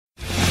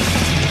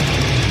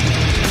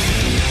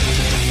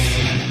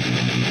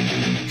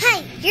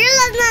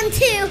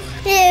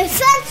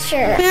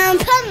adventure in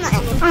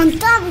Pipeman on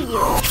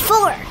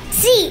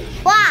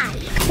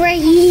W4CY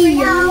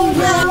Radio.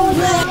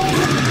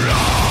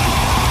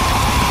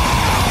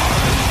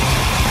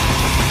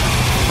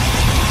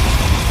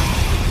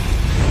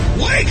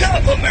 Wake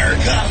up,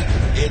 America!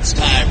 It's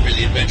time for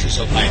the Adventures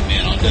of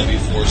Pipeman on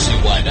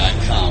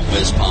W4CY.com,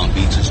 West Palm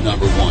Beach's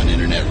 #1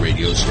 internet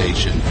radio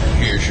station.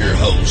 Here's your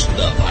host,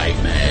 the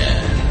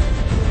Pipeman.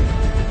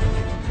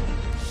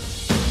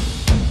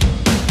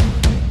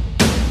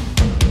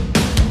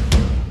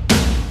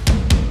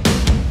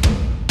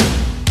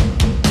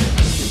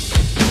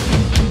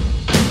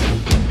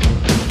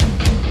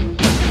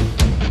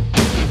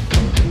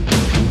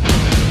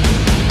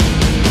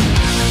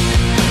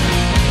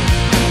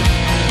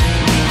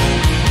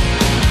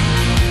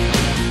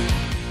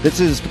 This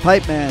is the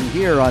Pipeman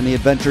here on the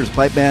Adventures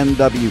Pipeman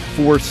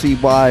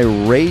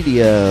W4CY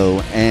Radio,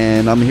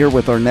 and I'm here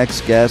with our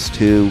next guest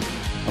who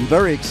I'm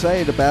very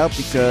excited about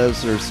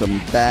because there's some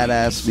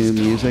badass new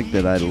music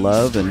that I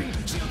love, and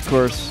of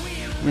course,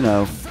 you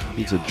know,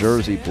 he's a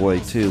Jersey boy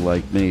too,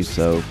 like me,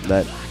 so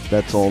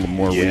that's all the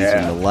more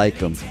reason to like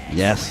him.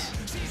 Yes.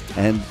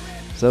 And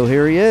so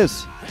here he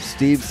is,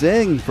 Steve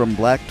Zing from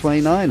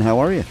Blak29. How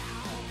are you?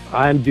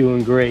 I'm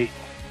doing great.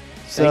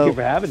 Thank you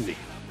for having me.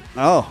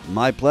 Oh,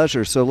 my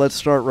pleasure. So let's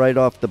start right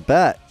off the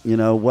bat. You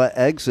know, what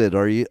exit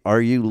are you? Are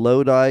you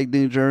Lodi,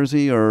 New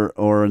Jersey,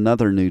 or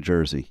another New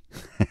Jersey?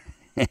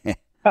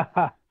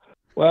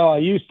 Well, I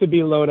used to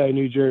be Lodi,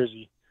 New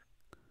Jersey,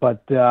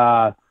 but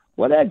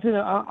what exit?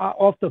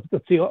 Off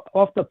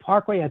the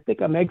Parkway, I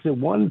think I'm exit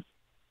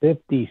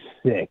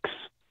 156.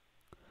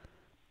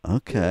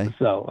 Okay.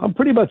 So I'm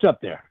pretty much up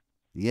there.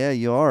 Yeah,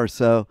 you are.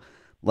 So,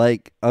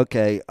 like,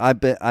 okay,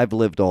 I've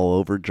lived all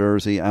over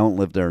Jersey. I don't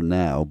live there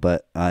now,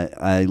 but but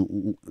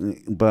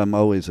I'm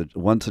always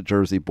once a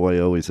Jersey boy,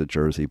 always a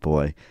Jersey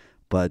boy.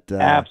 But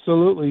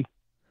absolutely,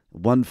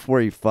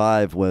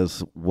 145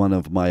 was one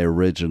of my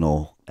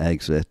original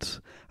exits.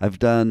 I've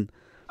done.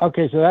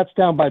 Okay, so that's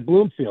down by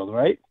Bloomfield,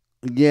 right?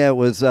 Yeah, it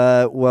was.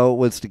 It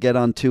was to get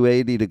on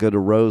 280 to go to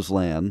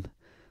Roseland.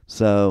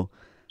 So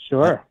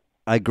sure.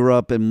 I grew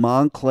up in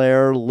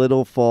Montclair,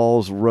 Little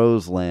Falls,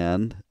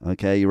 Roseland.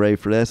 Okay, you ready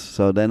for this?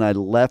 So then I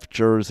left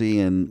Jersey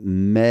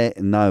in May,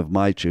 not of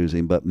my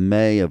choosing, but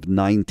May of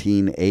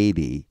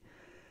 1980,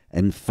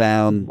 and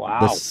found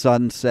the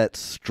Sunset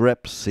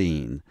Strip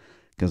scene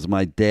because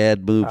my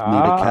dad moved me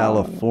to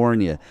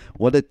California.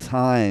 What a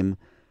time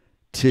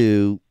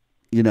to,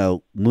 you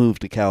know, move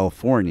to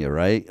California,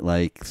 right?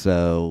 Like,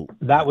 so.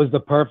 That was the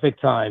perfect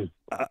time.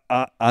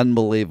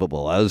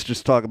 Unbelievable. I was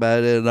just talking about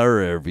it in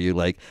our interview.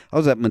 Like, I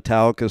was at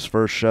Metallica's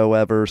first show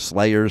ever,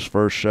 Slayer's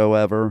first show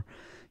ever.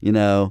 You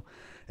know,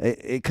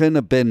 it couldn't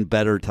have been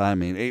better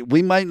timing.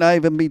 We might not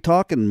even be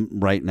talking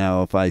right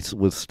now if I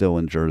was still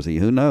in Jersey.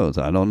 Who knows?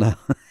 I don't know.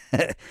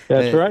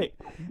 That's right.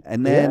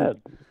 And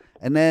then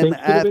things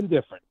could have been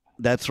different.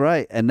 That's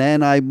right. And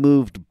then I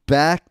moved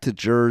back to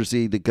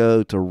Jersey to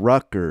go to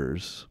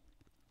Rutgers.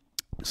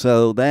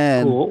 So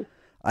then. Cool.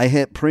 I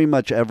hit pretty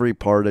much every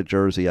part of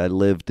Jersey. I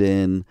lived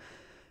in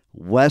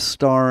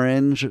West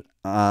Orange.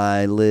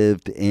 I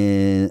lived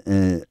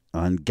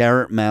on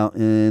Garrett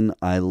Mountain.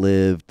 I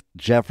lived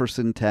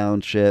Jefferson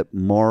Township,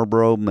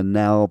 Marlboro,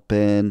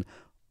 Manalapan,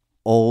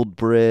 Old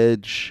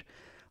Bridge,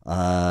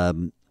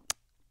 Ocean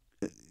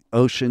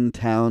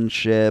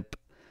Township,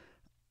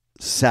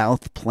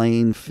 South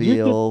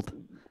Plainfield.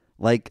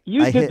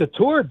 You did the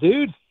tour,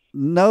 dude.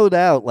 No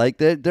doubt. Like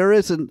there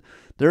isn't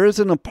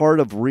a part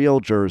of real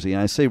Jersey.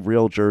 And I say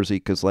real Jersey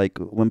because, like,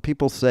 when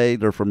people say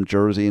they're from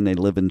Jersey and they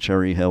live in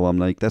Cherry Hill, I'm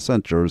like, that's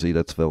not Jersey,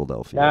 that's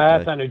Philadelphia. Nah, okay?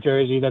 That's not New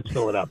Jersey, that's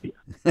Philadelphia.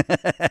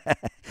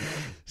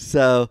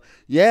 So,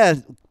 yeah,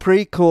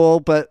 pretty cool.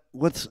 But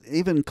what's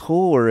even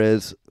cooler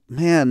is,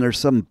 man, there's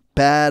some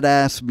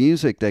badass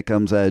music that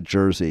comes out of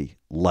Jersey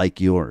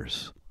like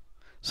yours.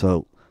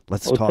 So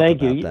let's talk about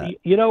that.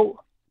 You know,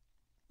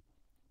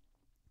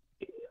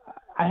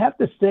 I have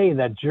to say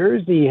that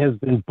Jersey has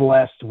been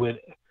blessed with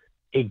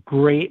a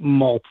great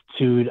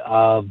multitude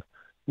of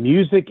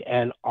music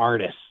and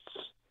artists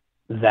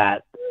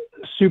that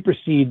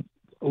supersede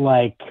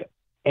like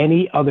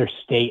any other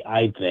state,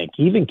 I think,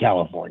 even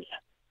California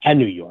and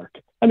New York.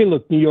 I mean,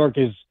 look, New York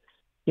is,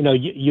 you know,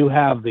 you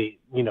have the,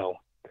 you know,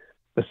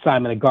 the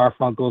Simon and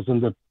Garfunkels and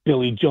the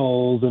Billy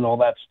Joels and all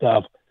that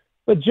stuff.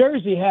 But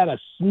Jersey had a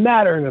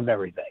smattering of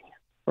everything,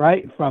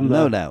 right? From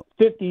the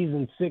 50s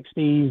and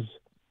 60s,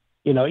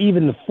 you know,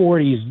 even the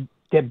 40s.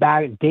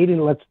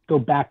 Let's go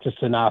back to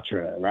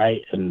Sinatra,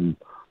 right? And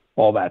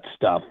all that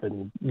stuff.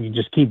 And you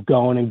just keep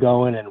going and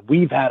going, and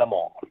we've had them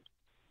all.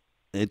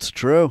 It's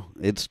true.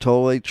 It's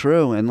totally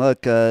true. And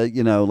look,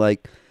 you know,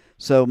 like,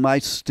 so my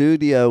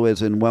studio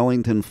is in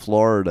Wellington,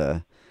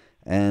 Florida,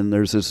 and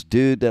there's this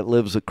dude that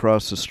lives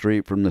across the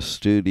street from the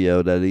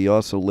studio that he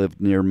also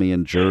lived near me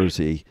in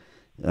Jersey.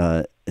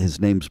 His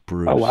name's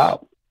Bruce. Oh,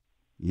 wow.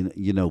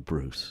 You know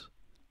Bruce.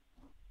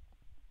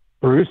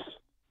 Bruce?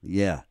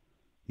 Yeah.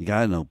 You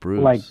gotta know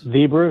Bruce. Like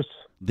the Bruce?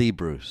 The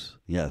Bruce,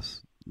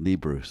 yes. The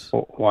Bruce.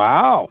 Oh,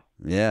 wow.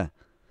 Yeah.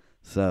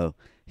 So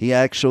He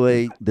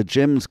actually, the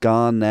gym's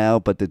gone now,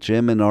 but the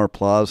gym in our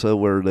plaza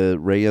where the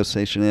radio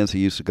station is, he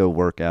used to go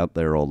work out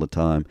there all the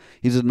time.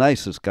 He's the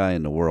nicest guy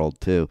in the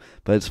world, too.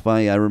 But it's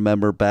funny, I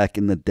remember back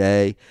in the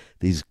day,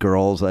 these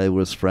girls I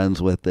was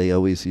friends with, they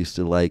always used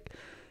to like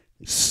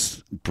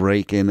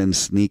break in and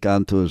sneak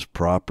onto his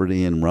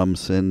property in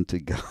Rumson to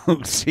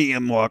go see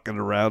him walking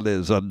around in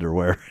his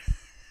underwear.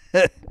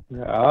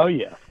 Oh,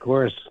 yeah, of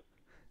course.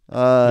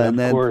 And of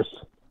then course.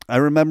 I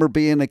remember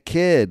being a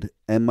kid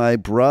and my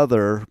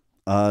brother,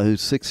 who's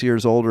 6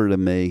 years older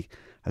than me,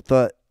 I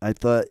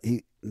thought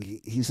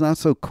he's not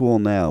so cool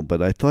now,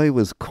 but I thought he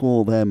was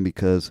cool then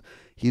because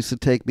he used to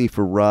take me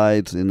for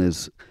rides in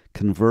his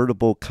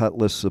convertible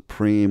Cutlass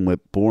Supreme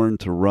with Born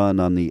to Run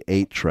on the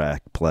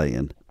 8-track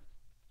playing.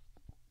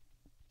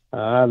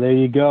 There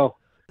you go.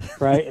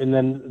 Right. And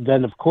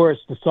then of course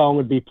the song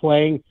would be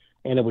playing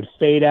and it would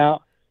fade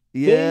out.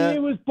 Yeah. He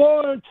was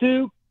born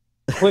to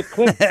click,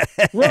 click,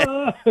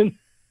 run.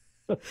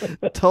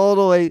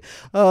 Totally.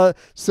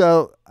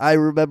 So I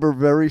remember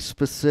very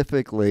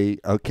specifically,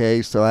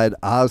 okay, so I had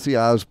Ozzy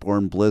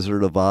Osbourne,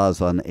 Blizzard of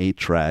Oz on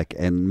 8-track,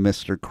 and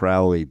Mr.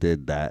 Crowley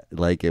did that.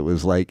 Like, it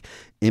was like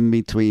in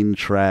between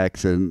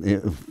tracks and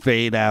it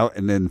fade out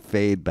and then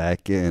fade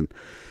back in.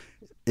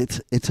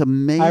 It's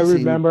amazing. I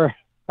remember.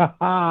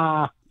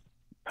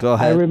 Go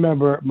ahead. I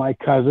remember my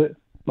cousin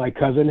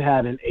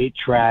had an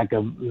 8-track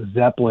of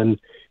Zeppelin,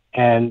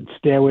 and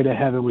Stairway to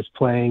Heaven was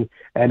playing,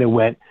 and it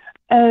went,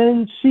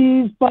 and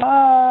she's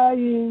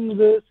buying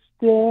the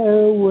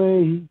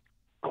stairway,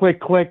 click,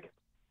 click,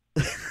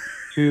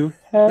 to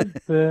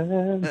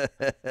heaven.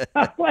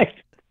 I'm like,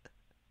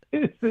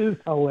 this is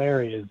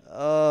hilarious.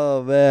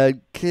 Oh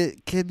man,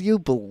 can you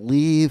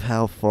believe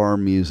how far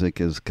music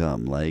has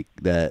come? Like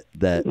that.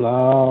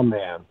 Oh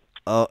man.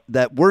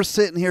 That we're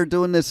sitting here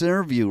doing this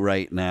interview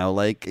right now,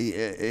 like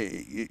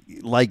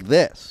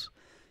this,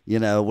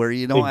 where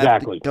you don't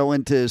have to go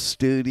into a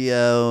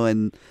studio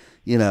and,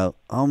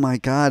 oh my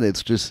God,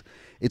 it's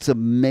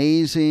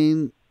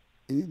amazing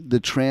the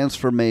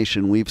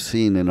transformation we've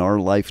seen in our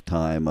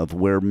lifetime of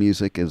where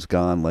music has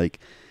gone. Like,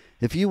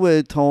 if you would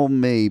have told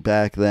me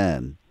back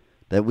then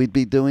that we'd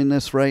be doing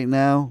this right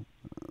now,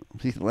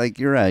 like,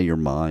 you're out of your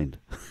mind.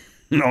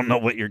 You don't know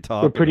what you're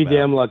talking about. We're pretty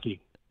damn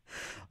lucky.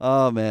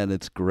 Oh, man,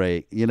 it's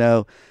great.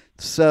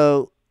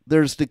 So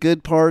there's the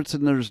good parts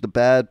and there's the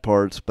bad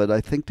parts, but I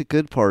think the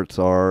good parts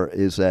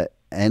is that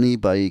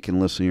anybody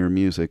can listen to your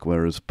music,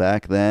 whereas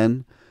back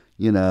then,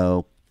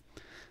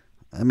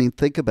 I mean,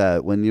 think about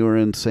it. When you were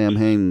in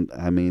Samhain,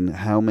 I mean,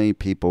 how many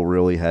people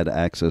really had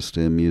access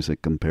to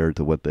music compared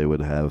to what they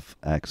would have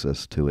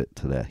access to it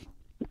today?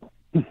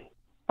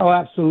 Oh,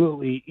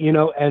 absolutely.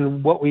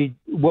 And what we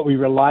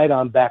relied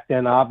on back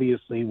then,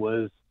 obviously,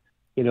 was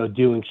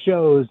doing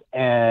shows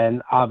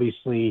and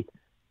obviously,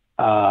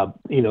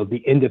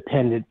 the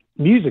independent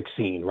music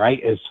scene,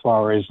 right? As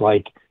far as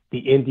like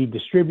the indie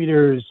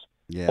distributors,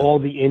 all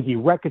the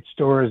indie record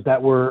stores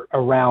that were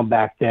around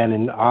back then.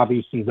 And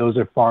obviously those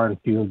are far and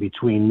few in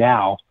between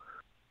now,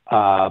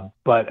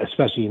 but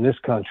especially in this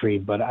country.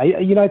 But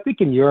I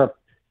think in Europe,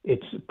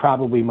 it's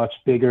probably much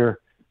bigger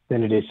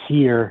than it is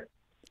here.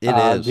 It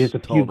is. There's a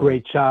few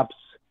great shops,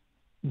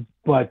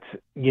 but,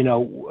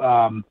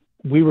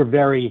 we were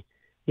very,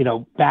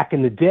 back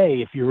in the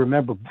day, if you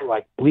remember,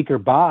 like Bleecker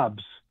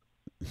Bob's,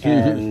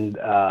 and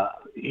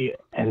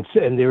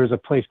there was a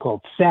place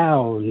called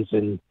Sounds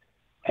and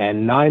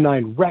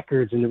 99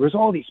 Records, and there was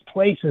all these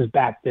places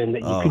back then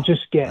that you could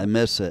just get. I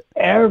miss it.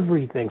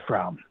 Everything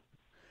from.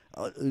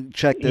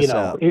 Check this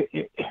out.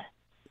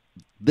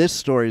 This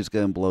story is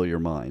going to blow your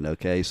mind.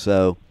 Okay,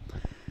 so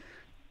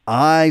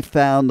I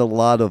found a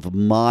lot of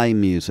my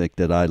music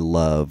that I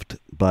loved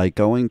by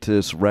going to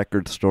this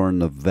record store in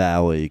the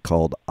Valley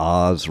called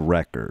Oz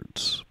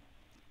Records.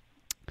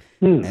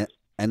 And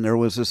there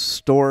was a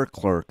store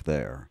clerk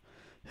there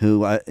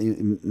who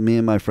me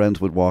and my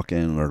friends would walk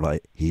in and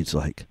he's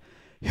like,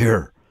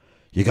 here,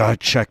 you got to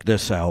check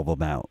this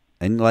album out.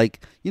 And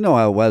like,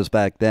 how it was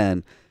back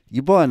then,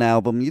 you bought an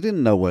album, you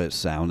didn't know what it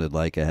sounded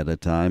like ahead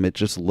of time. It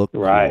just looked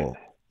cool.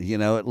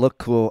 It looked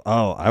cool.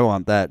 Oh, I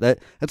want that.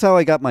 That's how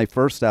I got my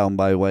first album,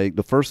 by the way.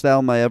 The first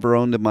album I ever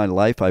owned in my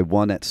life, I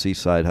won at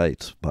Seaside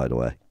Heights, by the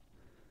way.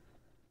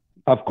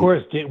 Of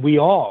course, we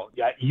all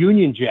got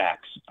Union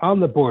Jacks on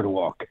the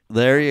boardwalk.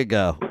 There you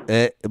go.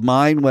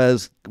 Mine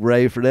was,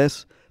 ready for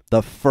this,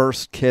 the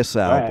first Kiss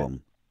album.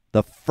 Right.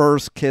 The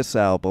first Kiss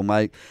album.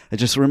 I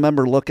just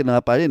remember looking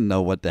up. I didn't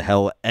know what the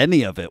hell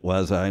any of it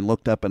was. I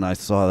looked up and I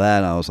saw that,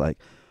 and I was like,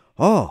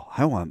 oh,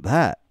 I want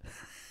that.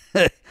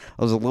 I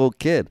was a little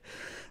kid.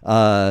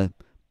 But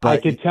I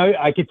could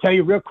tell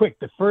you real quick,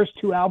 the first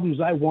two albums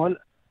I won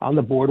on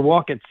the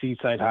boardwalk at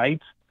Seaside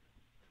Heights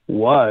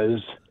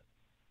was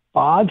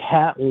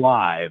Foghat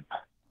Live.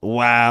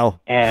 Wow.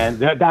 And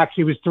that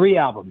actually was 3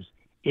 albums.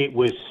 It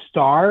was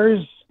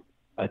Stars,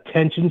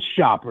 Attention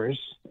Shoppers,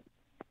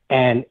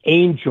 and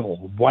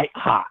Angel, White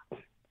Hot.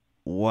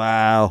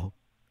 Wow.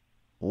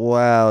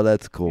 Wow,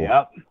 that's cool.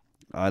 Yep.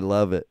 I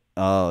love it.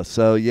 Oh,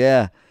 so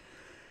yeah.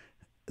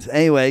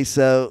 Anyway,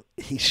 so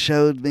he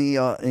showed me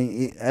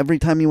every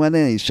time he went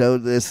in, he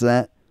showed this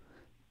that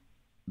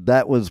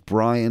was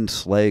Brian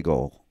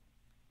Slagle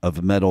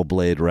of Metal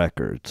Blade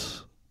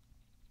Records.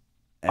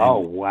 And oh,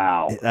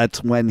 wow.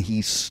 that's when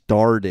he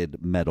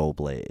started Metal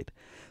Blade.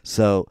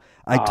 So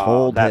I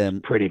told him,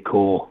 that's pretty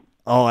cool.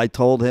 Oh, I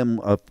told him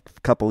a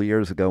couple of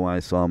years ago when I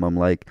saw him, I'm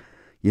like,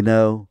 you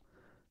know,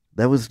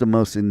 that was the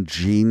most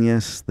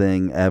ingenious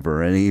thing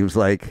ever. And he was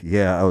like,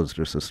 yeah, I was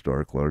just a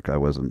store clerk. I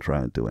wasn't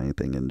trying to do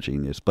anything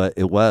ingenious. But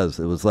it was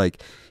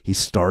like he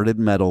started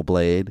Metal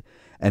Blade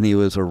and he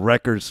was a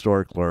record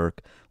store clerk.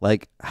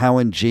 Like, how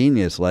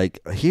ingenious. Like,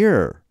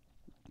 here,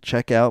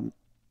 check out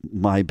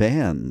my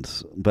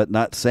bands. But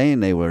not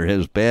saying they were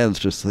his bands,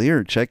 just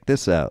here, check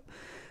this out.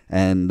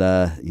 And,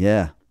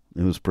 yeah,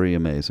 it was pretty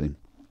amazing.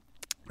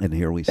 And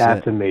here we sit.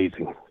 That's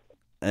amazing.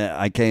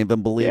 I can't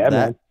even believe that.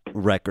 Man.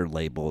 Record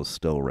label is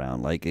still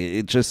around. Like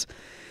it just,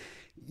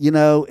 you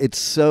know, it's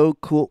so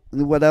cool.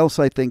 What else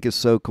I think is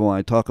so cool, and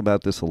I talk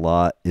about this a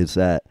lot, is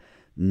that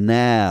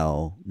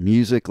now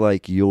music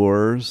like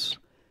yours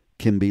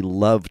can be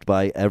loved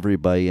by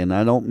everybody. And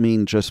I don't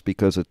mean just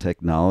because of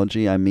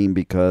technology. I mean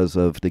because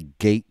of the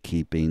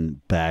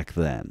gatekeeping back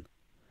then,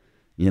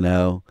 you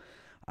know?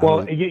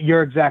 Well,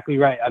 you're exactly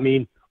right. I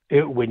mean,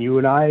 when you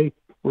and I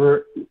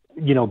were,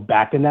 you know,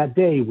 back in that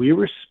day, we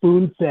were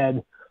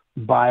spoon-fed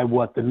by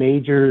what the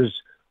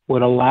majors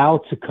would allow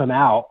to come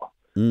out.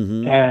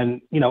 Mm-hmm.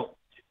 And, you know,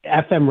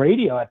 FM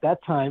radio at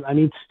that time, I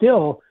mean,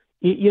 still,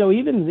 you know,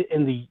 even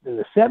in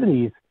the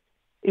 70s,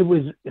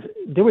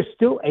 there was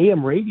still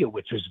AM radio,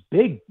 which was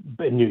big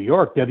in New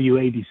York,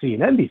 WABC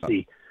and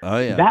NBC. Oh,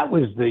 yeah. That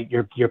was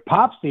your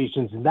pop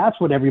stations, and that's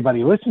what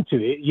everybody listened to.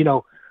 You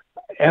know,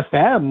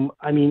 FM,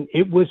 I mean,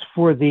 it was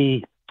for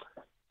the,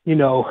 you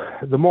know,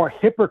 the more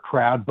hipper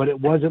crowd, but it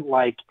wasn't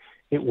like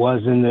it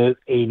was in the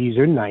 80s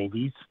or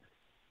 90s.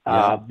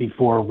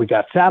 Before we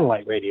got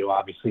satellite radio,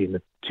 obviously in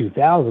the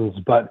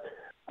 2000s, but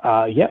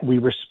yeah, we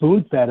were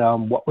spoon-fed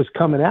on what was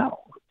coming out.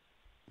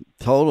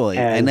 Totally,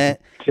 and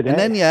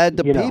then you had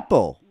the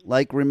people.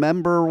 Like,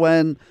 remember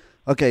when?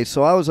 Okay,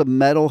 so I was a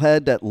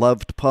metalhead that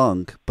loved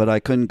punk, but I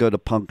couldn't go to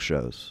punk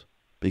shows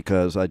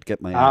because I'd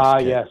get my ass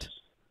kicked. Yes,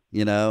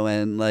 you know,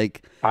 and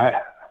like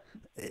I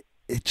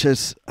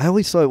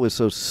always thought it was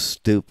so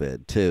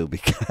stupid too,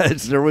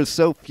 because there was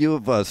so few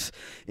of us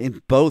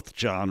in both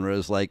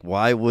genres. Like,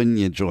 why wouldn't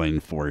you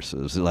join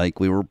forces? Like,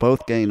 we were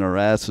both getting our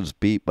asses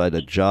beat by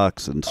the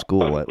jocks in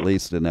school. At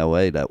least in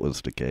LA, that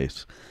was the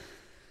case.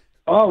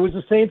 Oh, it was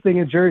the same thing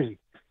in Jersey.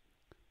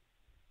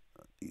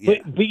 Yeah.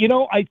 But you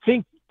know, I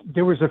think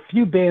there was a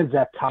few bands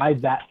that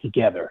tied that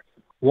together.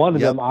 One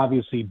of them,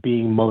 obviously,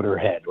 being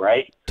Motorhead,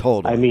 right?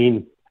 Totally. I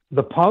mean,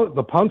 the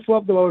punks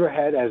loved the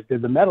Motorhead, as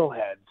did the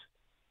metalheads.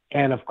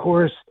 And, of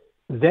course,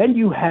 then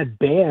you had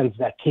bands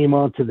that came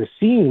onto the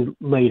scene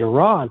later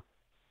on,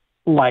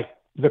 like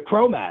the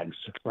Cro-Mags,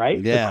 right?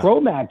 Yeah. The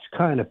Cro-Mags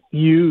kind of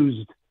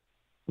fused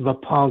the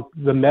punk,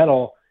 the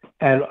metal,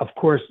 and, of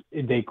course,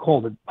 they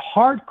called it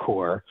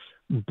hardcore,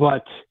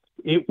 but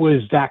it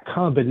was that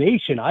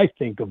combination, I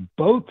think, of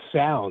both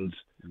sounds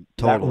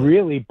that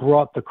really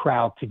brought the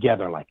crowd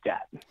together like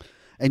that.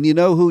 And you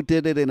know who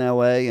did it in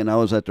L.A., and I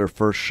was at their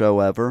first show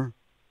ever?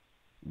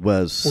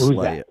 Was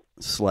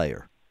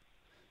Slayer.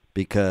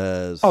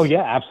 Because oh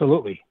yeah,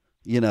 absolutely.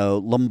 You know,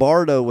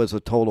 Lombardo was a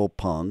total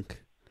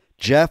punk,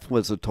 Jeff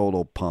was a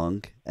total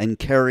punk, and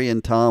Kerry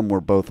and Tom were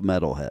both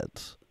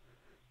metalheads.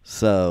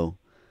 So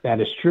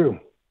that is true.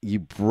 You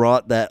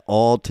brought that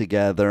all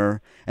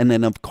together, and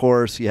then of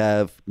course you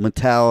have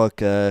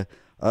Metallica.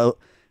 Oh,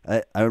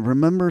 I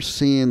remember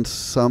seeing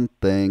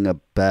something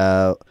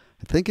about,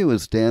 I think it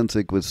was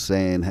Danzig was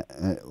saying,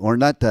 or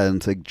not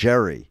Danzig,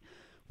 Jerry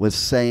was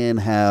saying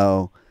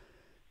how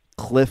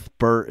Cliff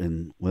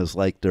Burton was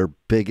like their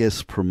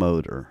biggest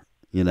promoter,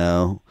 you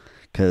know,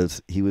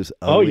 because he was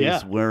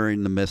always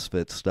wearing the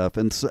Misfits stuff,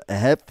 and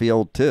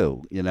Hetfield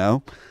too, you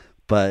know.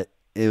 But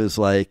it was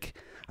like,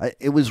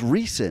 it was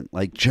recent.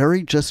 Like,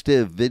 Jerry just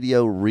did a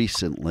video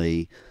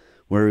recently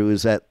where he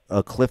was at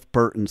a Cliff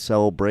Burton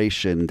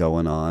celebration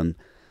going on,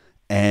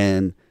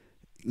 and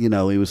you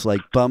know, he was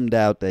like bummed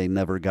out they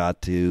never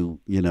got to,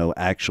 you know,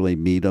 actually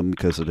meet him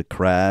because of the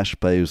crash.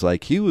 But he was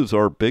like, he was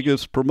our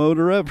biggest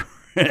promoter ever.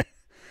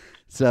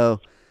 So,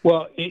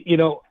 well, you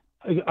know,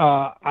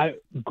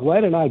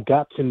 Glenn and I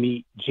got to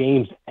meet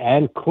James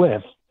and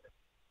Cliff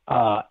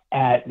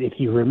if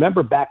you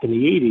remember back in the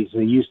 80s,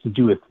 they used to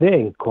do a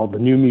thing called the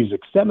New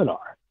Music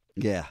Seminar.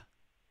 Yeah.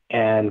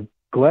 And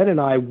Glenn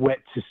and I went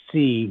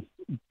to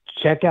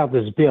check out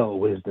this bill. It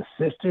was the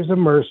Sisters of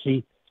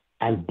Mercy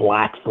and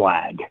Black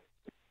Flag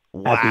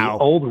at the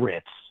Old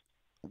Ritz.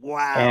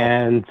 Wow.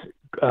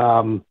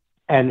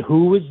 And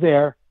who was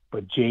there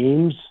but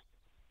James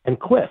and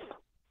Cliff?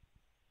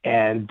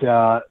 And,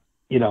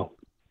 you know,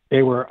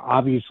 they were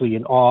obviously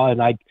in awe.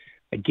 And I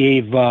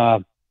gave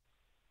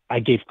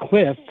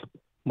Cliff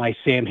my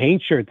Samhain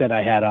shirt that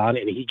I had on,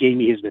 and he gave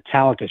me his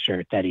Metallica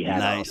shirt that he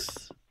had on.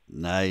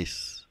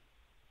 Nice.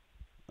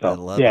 So, I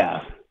love it.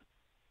 That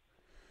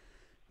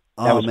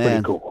was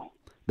man. pretty cool.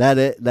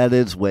 That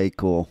is way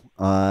cool.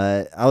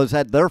 I was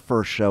at their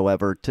first show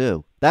ever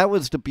too. That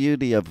was the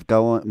beauty of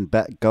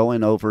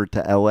going over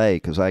to L.A.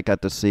 because I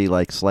got to see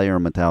like Slayer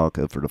and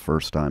Metallica for the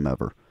first time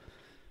ever.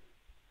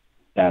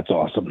 That's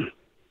awesome.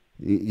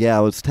 Yeah,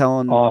 I was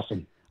telling.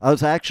 Awesome. I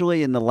was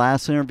actually in the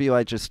last interview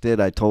I just did.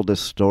 I told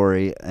this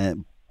story,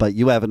 but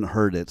you haven't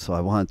heard it, so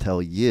I want to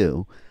tell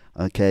you.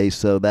 Okay,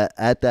 so that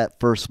at that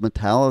first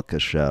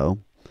Metallica show,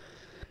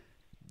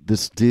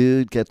 this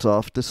dude gets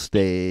off the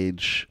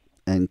stage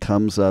and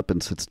comes up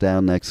and sits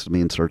down next to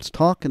me and starts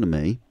talking to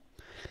me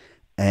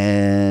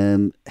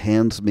and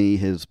hands me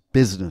his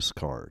business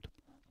card.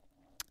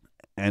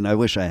 And I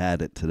wish I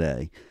had it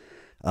today.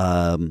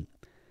 And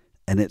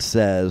it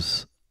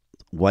says,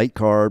 white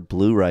card,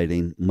 blue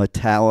writing,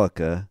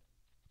 Metallica,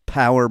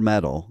 power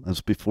metal.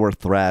 That's before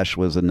thrash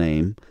was a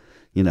name,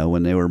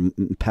 when they were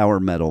power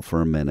metal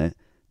for a minute.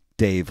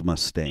 Dave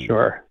Mustaine.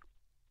 Sure.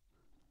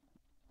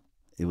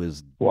 It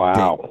was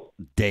wow.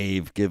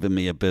 Dave giving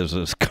me a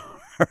business card.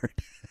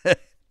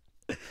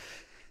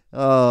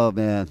 Oh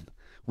man,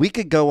 we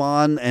could go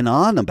on and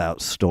on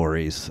about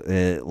stories.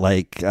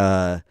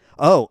 I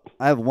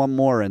have one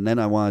more, and then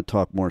I want to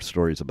talk more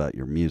stories about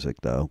your music,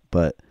 though.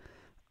 But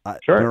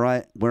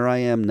sure. where I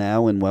am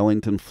now in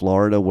Wellington,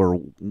 Florida,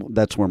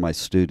 that's where my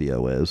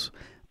studio is.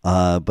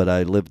 But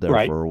I lived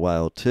there for a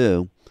while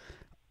too.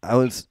 I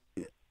was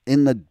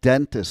in the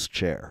dentist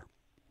chair.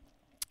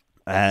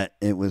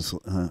 It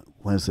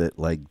was it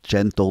like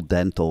Gentle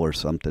Dental or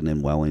something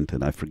in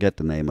Wellington? I forget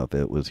the name of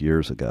it. It was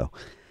years ago.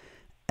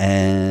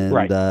 And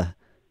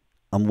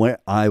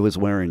I was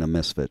wearing a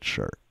Misfits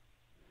shirt.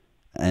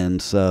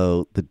 And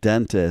so the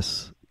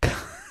dentist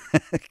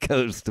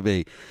goes to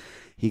me.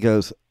 He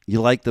goes,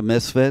 "You like the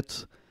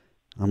Misfits?"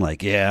 I'm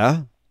like,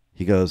 "Yeah."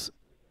 He goes,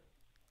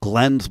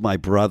 "Glenn's my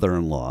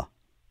brother-in-law."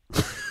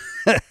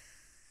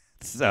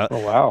 So, oh,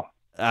 wow.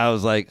 I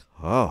was like,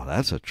 "Oh,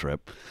 that's a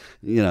trip."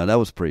 That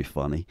was pretty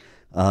funny.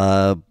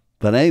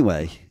 But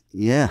anyway,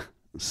 yeah.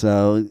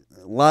 So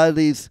a lot of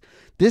this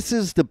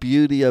is the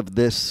beauty of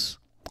this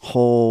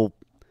whole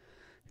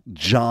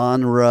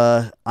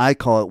genre. I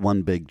call it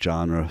one big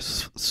genre.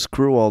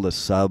 Screw all the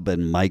sub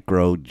and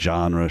micro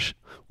genres.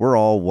 We're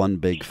all one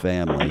big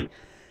family.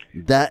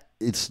 That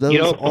it's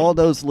those all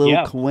those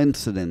little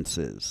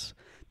coincidences.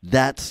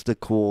 That's the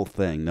cool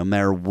thing, no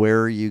matter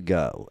where you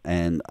go.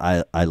 And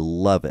I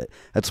love it.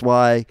 That's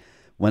why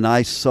when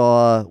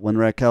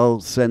Raquel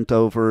sent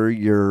over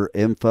your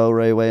info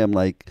right away, I'm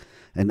like,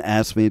 and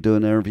asked me to do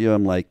an interview,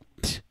 I'm like,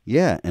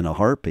 yeah, in a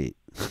heartbeat.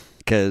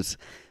 Because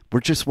we're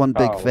just one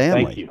big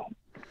family. Thank you.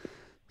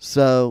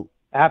 So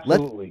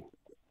absolutely.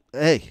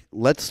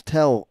 Let's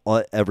tell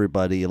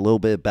everybody a little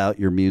bit about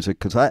your music.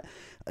 Because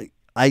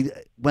I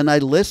when I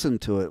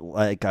listened to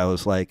it, I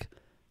was like,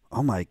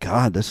 oh my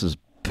God, this is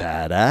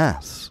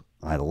badass.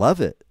 I love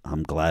it.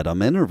 I'm glad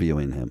I'm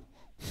interviewing him.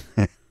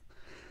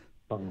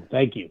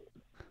 Thank you.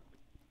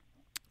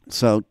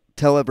 So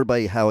tell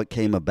everybody how it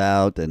came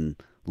about and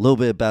a little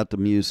bit about the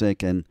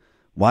music and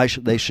why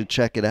they should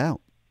check it out.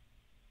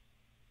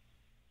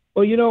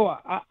 Well,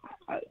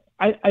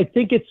 I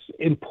think it's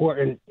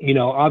important,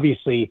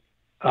 obviously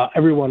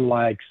everyone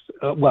likes,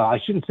 I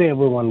shouldn't say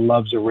everyone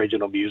loves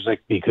original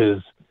music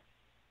because,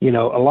 a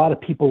lot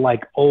of people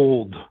like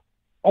older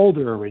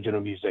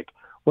original music.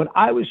 What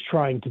I was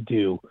trying to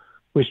do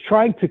was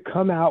trying to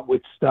come out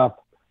with stuff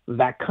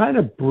that kind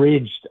of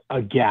bridged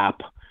a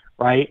gap,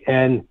 right?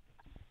 And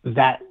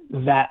that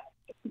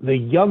the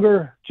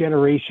younger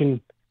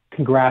generation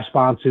can grasp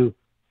onto,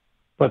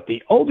 but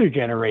the older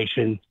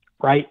generation,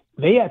 right,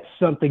 they had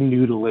something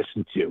new to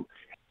listen to.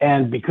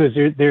 And because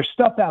there's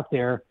stuff out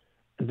there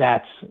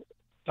that's,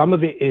 some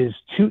of it is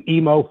too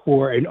emo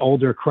for an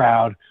older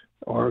crowd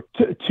or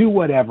too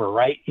whatever,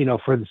 right?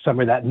 For some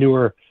of that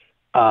newer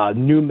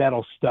new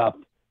metal stuff.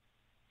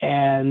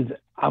 And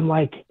I'm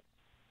like,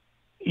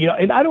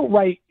 and I don't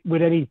write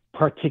with any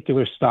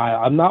particular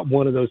style. I'm not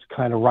one of those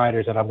kind of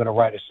writers that I'm going to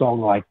write a song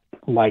like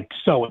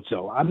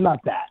so-and-so. I'm not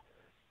that.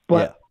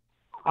 But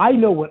I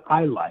know what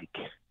I like.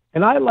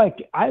 And I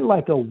like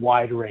a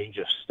wide range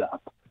of stuff.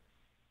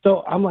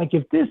 So I'm like,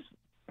 if this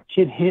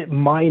can hit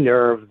my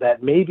nerve,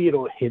 that maybe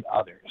it'll hit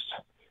others.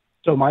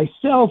 So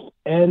myself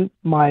and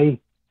my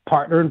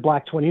partner in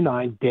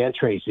Blak29, Dan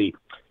Tracy,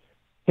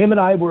 him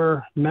and I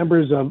were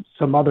members of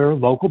some other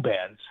local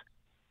bands.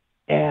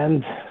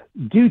 And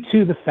due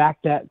to the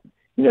fact that,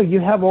 you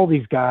have all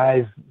these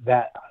guys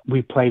that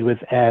we played with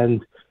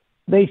and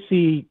they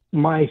see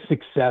my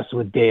success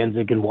with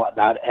Danzig and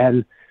whatnot,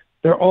 and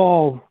they're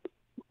all,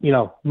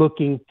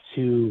 looking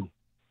to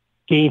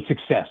gain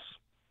success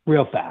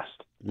real fast.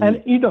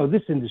 And,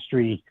 this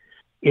industry,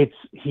 it's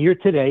here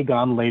today,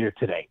 gone later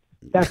today.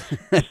 That's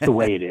just the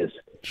way it is.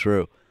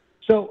 True.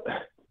 So,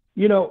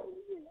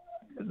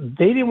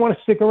 they didn't want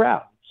to stick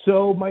around.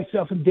 So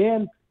myself and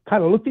Dan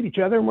kind of looked at each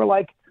other and we're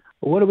like,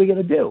 well, what are we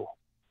going to do?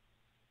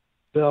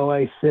 So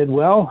I said,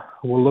 well,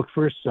 we'll look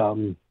for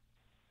some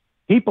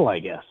people, I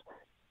guess.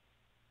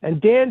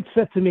 And Dan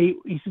said to me,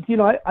 he said,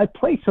 I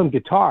play some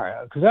guitar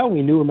because I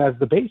only knew him as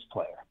the bass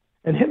player.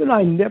 And him and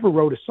I never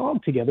wrote a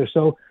song together.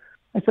 So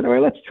I said, all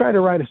right, let's try to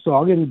write a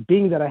song. And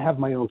being that I have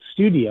my own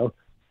studio,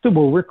 so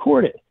we'll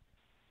record it.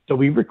 So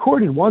we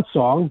recorded one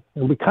song,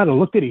 and we kind of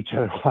looked at each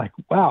other like,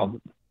 wow,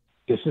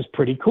 this is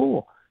pretty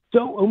cool.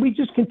 So, and we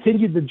just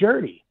continued the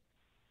journey.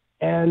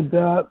 And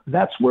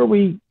that's where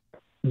we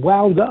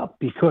wound up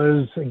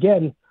because,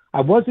 again,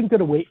 I wasn't going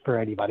to wait for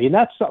anybody. And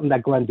that's something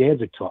that Glenn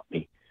Danzig taught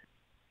me.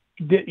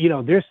 You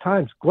know, there's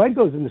times Glenn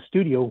goes in the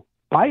studio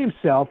by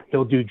himself.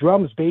 He'll do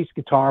drums, bass,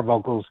 guitar,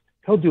 vocals.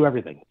 He'll do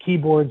everything,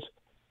 keyboards,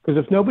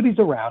 because if nobody's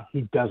around,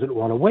 he doesn't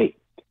want to wait.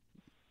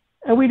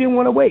 And we didn't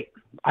want to wait.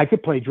 I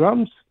could play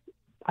drums.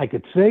 I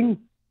could sing.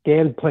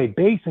 Dan played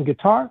bass and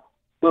guitar.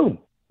 Boom.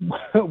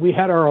 we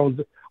had our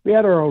own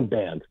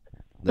band.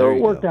 So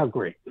it worked out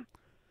great.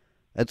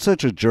 It's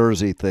such a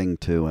Jersey thing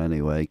too,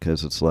 anyway,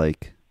 because it's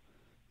like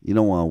you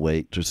don't want to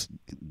wait, just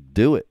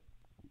do it.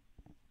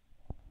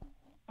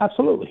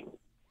 Absolutely.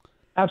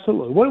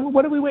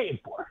 What are we waiting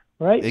for,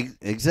 right?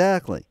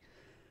 Exactly.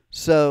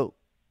 So,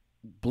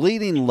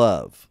 Bleeding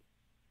Love.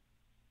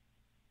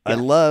 Yeah. I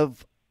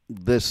love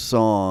this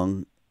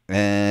song,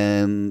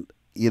 and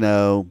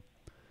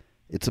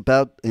it's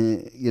about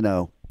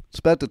it's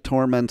about the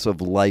torments of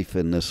life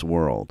in this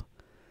world.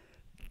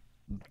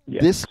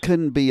 Yes. This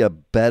couldn't be a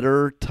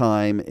better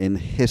time in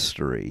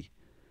history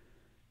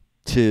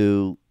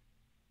to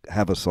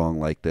have a song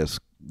like this.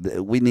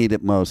 We need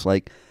it most.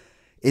 Like,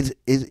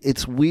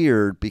 it's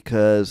weird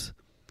because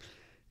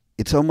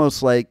it's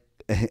almost like,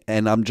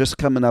 and I'm just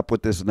coming up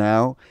with this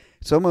now,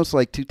 it's almost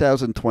like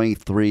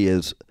 2023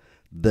 is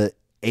the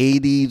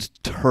 80s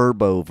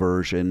turbo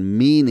version,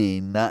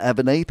 meaning not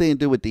having anything to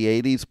do with the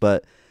 80s,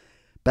 but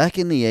back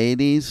in the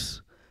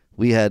 80s,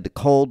 we had the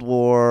Cold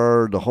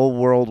War, the whole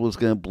world was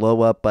going to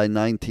blow up by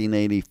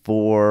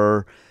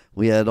 1984.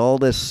 We had all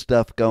this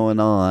stuff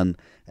going on.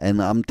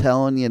 And I'm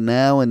telling you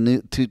now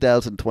in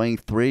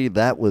 2023,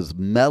 that was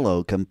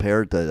mellow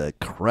compared to the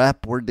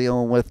crap we're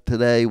dealing with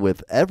today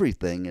with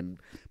everything and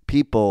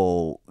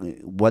people,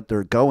 what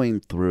they're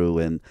going through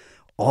and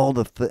all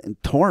the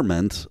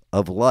torments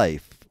of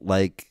life.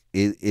 Like,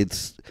 it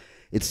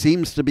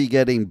seems to be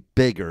getting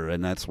bigger,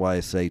 and that's why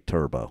I say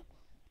turbo.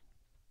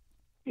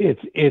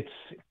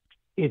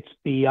 It's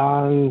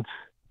beyond.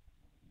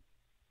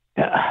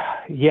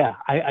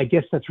 I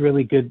guess that's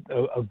really good.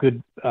 A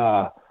good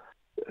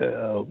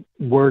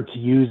word to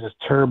use is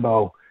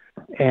turbo,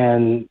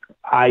 and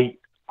I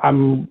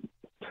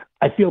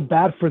feel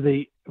bad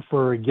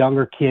for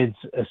younger kids,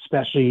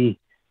 especially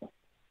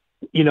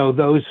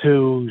those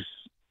whose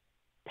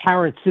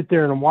parents sit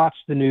there and watch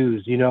the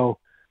news.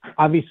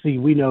 Obviously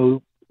we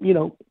know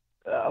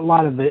a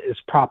lot of it is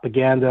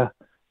propaganda.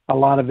 A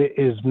lot of it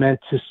is meant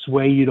to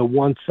sway you to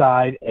one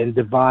side and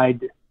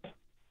divide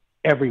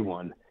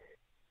everyone.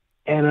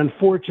 And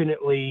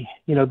unfortunately,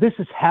 this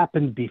has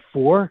happened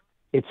before.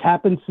 It's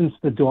happened since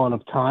the dawn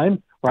of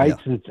time, right?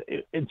 Yeah.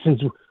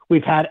 Since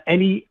we've had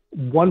any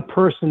one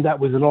person that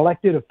was an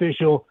elected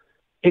official,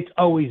 it's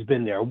always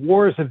been there.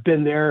 Wars have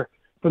been there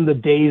from the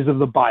days of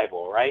the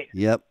Bible, right?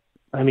 Yep.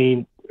 I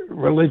mean,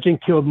 religion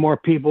killed more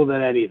people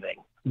than anything.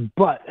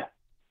 But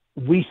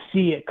we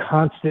see it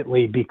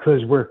constantly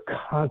because we're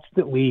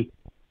constantly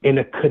in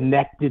a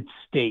connected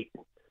state.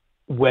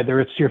 Whether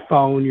it's your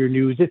phone, your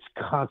news, it's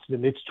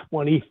constant. It's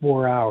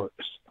 24 hours.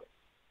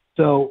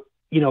 So,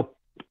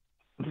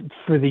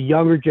 for the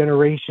younger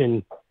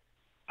generation,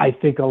 I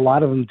think a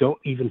lot of them don't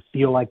even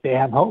feel like they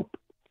have hope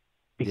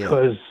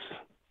because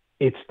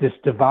it's this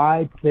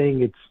divide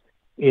thing.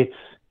 Is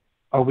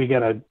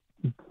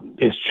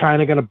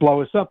China going to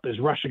blow us up? Is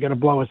Russia going to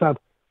blow us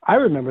up? I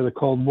remember the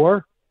Cold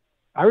War.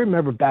 I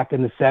remember back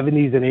in the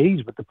 70s and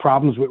 80s with the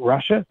problems with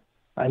Russia.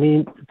 I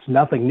mean, it's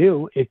nothing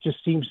new. It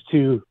just seems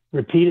to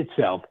repeat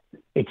itself,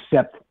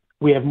 except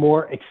we have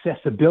more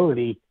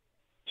accessibility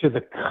to the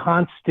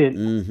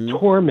constant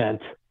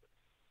torment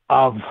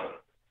of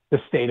the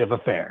state of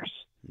affairs.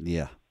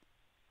 Yeah.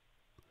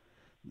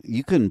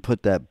 You couldn't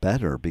put that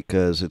better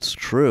because it's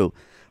true.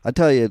 I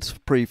tell you, it's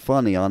pretty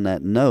funny on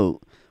that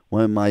note.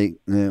 One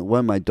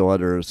of my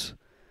daughters,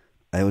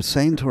 I was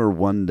saying to her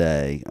one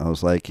day, I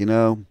was like,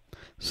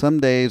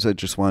 some days I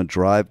just want to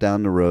drive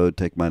down the road,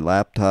 take my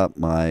laptop,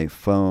 my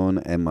phone,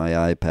 and my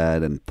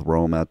iPad and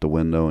throw them out the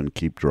window and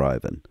keep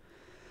driving.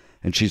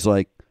 And she's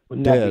like,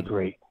 wouldn't that be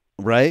great?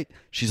 Right?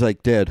 She's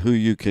like, Dad, who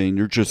you kidding?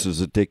 You're just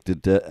as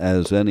addicted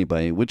as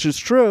anybody, which is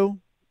true.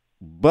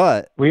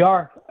 But we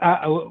are.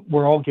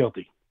 We're all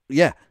guilty.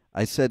 Yeah.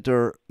 I said to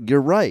her,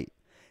 you're right.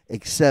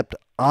 Except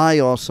I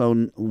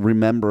also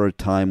remember a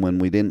time when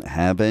we didn't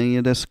have any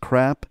of this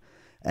crap,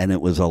 and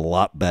it was a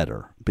lot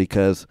better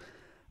because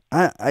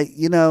I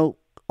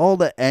all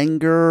the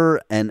anger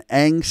and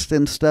angst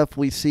and stuff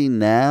we see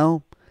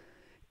now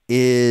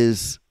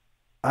is,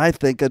 I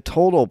think, a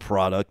total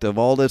product of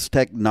all this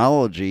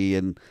technology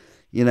and,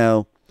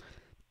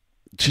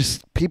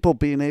 just people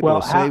being able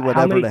to say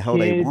whatever the hell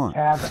they want.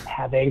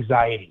 Have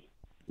anxiety.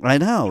 I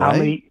know, how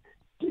right?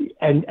 Many,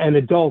 and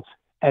adults,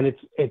 and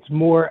it's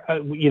more,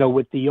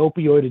 with the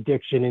opioid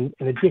addiction and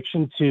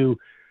addiction to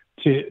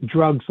to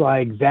drugs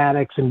like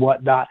Xanax and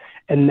whatnot.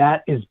 And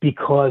that is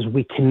because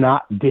we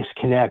cannot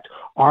disconnect.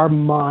 Our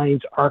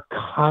minds are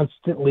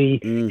constantly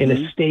in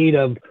a state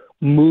of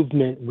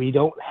movement. We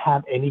don't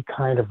have any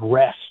kind of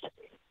rest.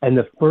 And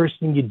the first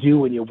thing you do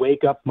when you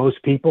wake up,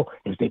 most people,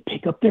 is they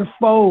pick up their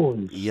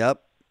phones.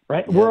 Yep.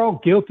 Right? Yep. We're all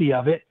guilty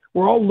of it.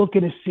 We're all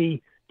looking to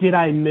see, did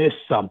I miss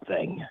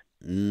something?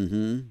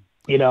 You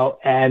know,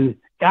 and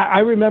I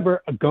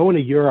remember going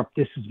to Europe.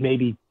 This is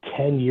maybe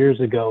 10 years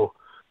ago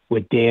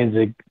with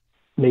Danzig,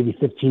 maybe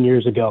 15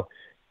 years ago.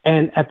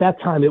 And at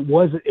that time, it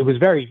was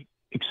very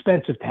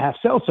expensive to have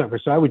cell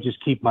service. So I would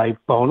just keep my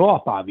phone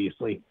off,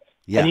 obviously.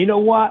 Yeah. And you know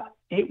what?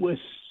 It was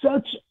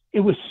such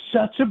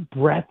a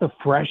breath of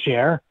fresh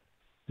air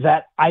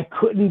that I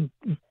couldn't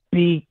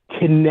be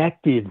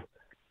connected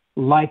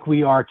like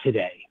we are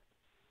today.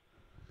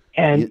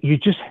 And you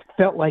just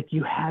felt like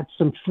you had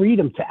some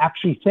freedom to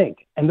actually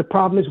think. And the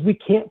problem is we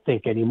can't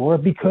think anymore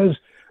because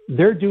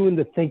they're doing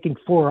the thinking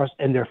for us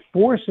and they're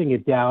forcing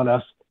it down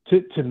us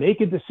to make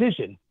a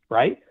decision,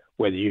 right?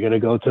 Whether you're going to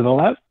go to the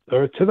left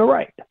or to the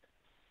right.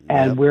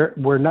 And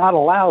we're not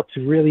allowed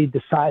to really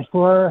decide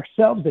for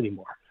ourselves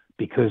anymore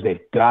because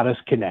they've got us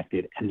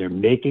connected and they're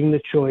making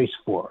the choice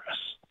for us.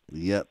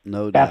 Yep,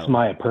 no doubt. That's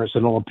my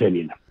personal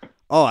opinion.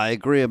 Oh, I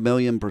agree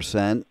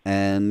 1,000,000%.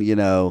 And, you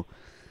know,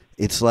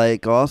 it's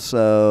like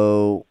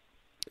also,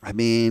 I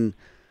mean,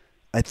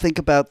 I think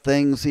about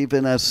things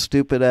even as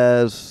stupid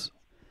as,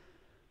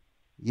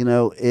 you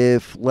know,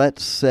 if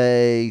let's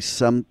say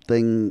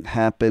something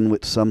happened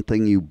with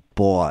something you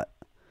bought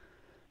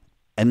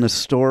and the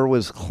store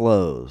was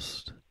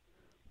closed,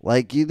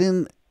 like you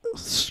didn't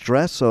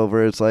stress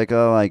over it. It's like,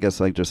 oh, I guess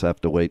I just have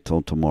to wait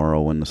till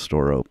tomorrow when the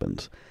store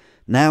opens.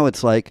 Now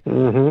it's like,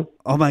 oh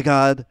my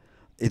God,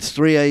 it's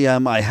 3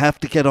 a.m. I have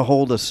to get a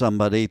hold of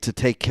somebody to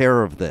take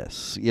care of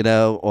this, you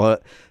know? Or,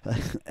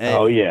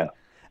 oh, yeah.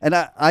 And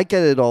I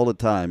get it all the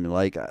time.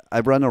 Like, I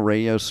run a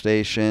radio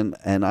station,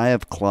 and I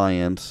have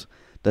clients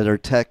that are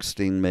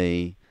texting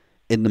me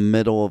in the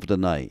middle of the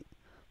night.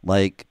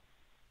 Like...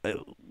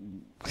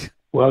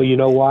 Well, you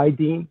know why,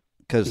 Dean?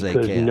 Because they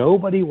can't.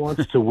 Nobody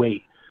wants to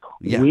wait.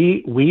 Yeah.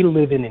 We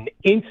live in an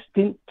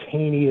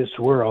instantaneous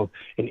world,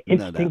 an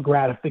instant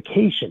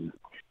gratification.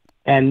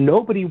 And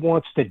nobody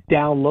wants to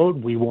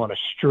download. We want to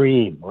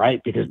stream,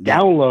 right? Because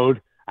download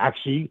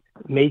actually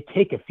may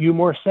take a few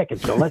more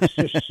seconds. So let's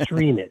just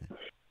stream it.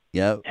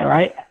 Yep. All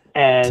right.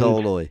 And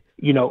totally.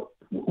 You know,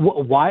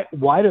 why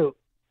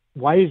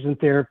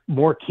isn't there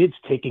more kids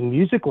taking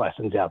music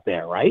lessons out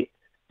there, right?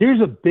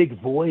 There's a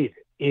big void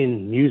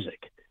in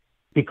music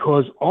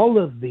because all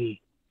of the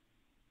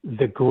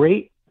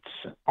greats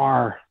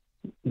are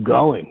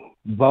going,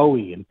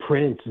 Bowie and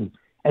Prince,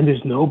 and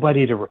there's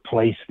nobody to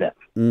replace them.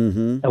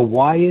 And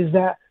why is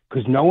that?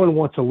 Because no one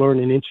wants to learn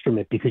an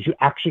instrument because you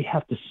actually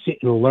have to sit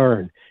and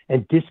learn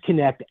and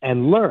disconnect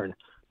and learn.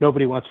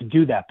 Nobody wants to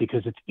do that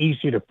because it's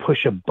easier to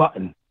push a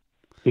button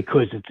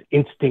because it's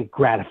instant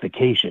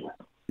gratification.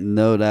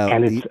 No doubt.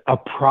 And it's a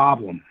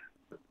problem.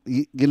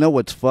 You know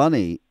what's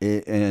funny,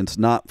 and it's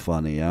not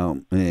funny,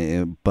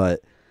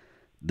 but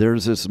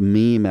there's this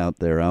meme out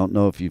there. I don't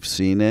know if you've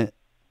seen it.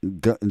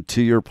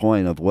 To your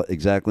point of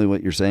exactly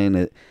what you're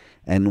saying,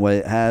 and what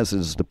it has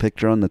is the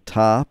picture on the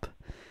top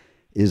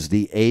is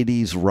the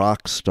 80s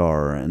rock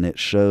star, and it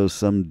shows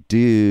some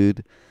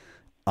dude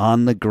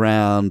on the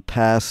ground,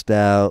 passed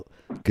out,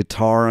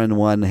 guitar in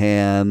one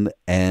hand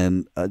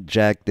and a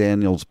Jack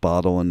Daniels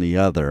bottle in the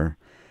other.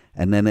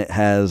 And then it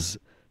has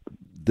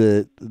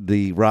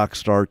the rock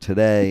star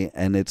today,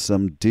 and it's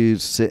some dude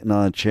sitting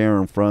on a chair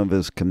in front of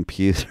his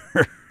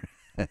computer.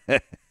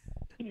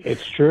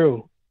 It's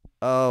true.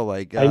 Oh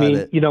my God. I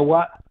mean, you know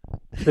what?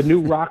 The new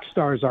rock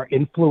stars are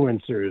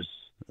influencers.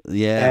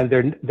 Yeah.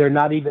 And they're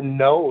not even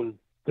known.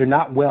 They're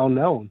not well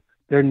known.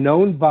 They're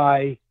known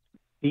by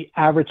the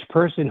average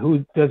person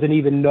who doesn't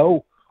even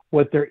know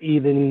what they're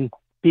even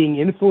being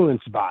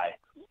influenced by.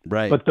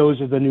 Right. But those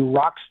are the new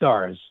rock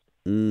stars.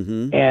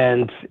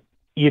 And,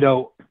 you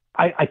know,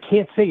 I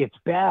can't say it's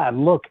bad.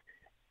 Look,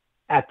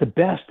 at the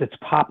best, it's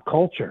pop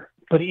culture.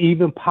 But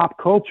even pop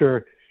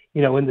culture,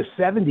 you know, in the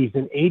 70s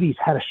and 80s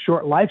had a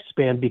short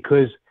lifespan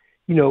because,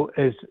 you know,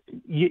 as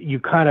you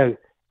kind of,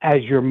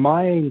 as your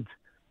mind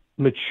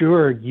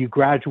matured, you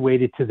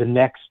graduated to the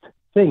next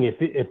thing.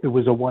 If it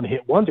was a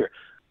one-hit wonder,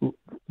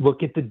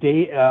 look at the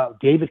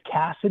David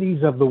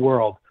Cassidy's of the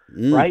world,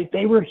 right?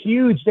 They were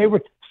huge. They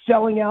were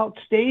selling out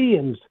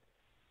stadiums,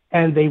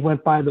 and they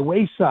went by the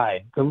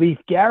wayside. The Leif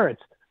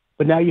Garrett's,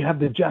 but now you have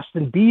the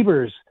Justin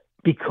Biebers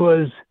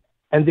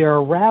and they're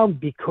around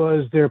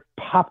because they're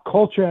pop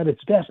culture at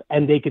its best,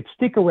 and they could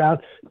stick around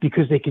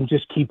because they can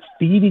just keep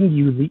feeding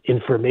you the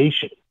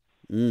information.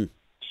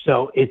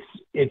 So it's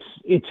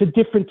a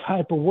different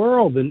type of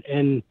world,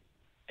 and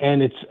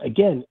it's,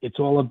 again, it's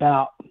all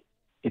about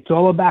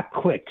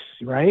clicks,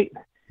 right?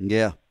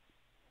 Yeah.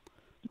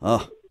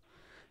 Oh,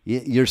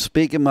 you're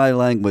speaking my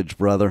language,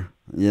 brother.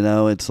 You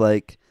know, it's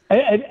like,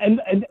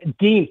 and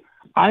Dean,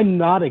 I'm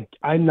not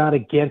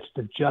against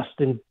the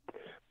Justin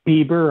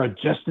Bieber or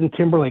Justin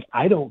Timberlake.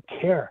 I don't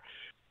care.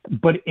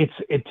 but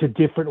it's a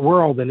different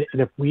world. And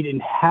if we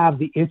didn't have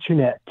the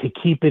internet to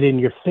keep it in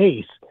your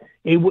face,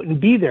 it wouldn't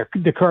be there.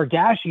 The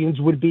Kardashians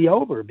would be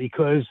over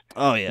because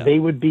they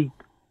would be,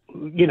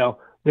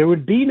 there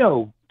would be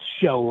no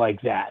show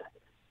like that.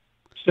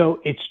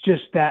 So it's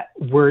just that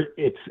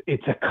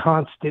it's a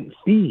constant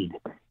feed.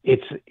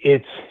 It's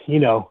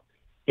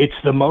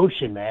the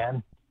motion,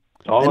 man.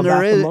 It's all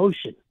about the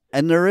motion.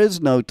 And there is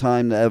no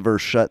time to ever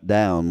shut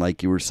down,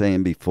 like you were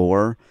saying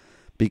before,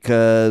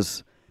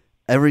 because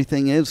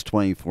everything is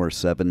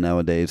 24/7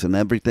 nowadays, and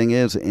everything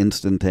is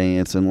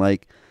instantaneous. And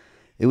like,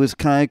 it was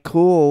kind of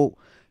cool.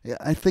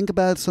 I think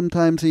about it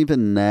sometimes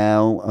even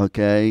now,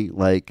 okay,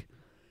 like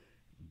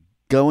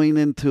going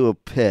into a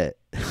pit,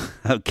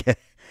 okay,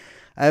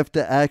 I have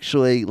to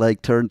actually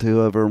like turn to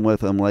whoever I'm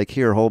with. I'm like,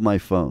 here, hold my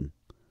phone.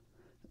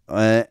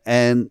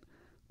 And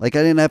like,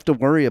 I didn't have to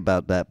worry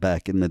about that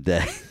back in the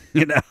day,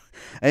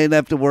 I didn't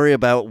have to worry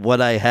about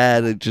what I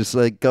had and just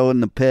like go in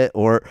the pit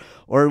or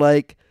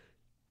like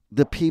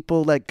the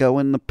people that go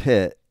in the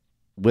pit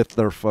with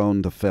their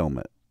phone to film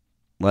it.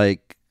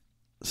 Like,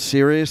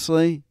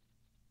 seriously?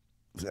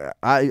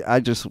 I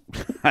just,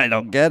 I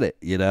don't get it,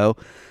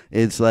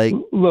 It's like,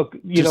 look,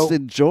 just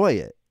enjoy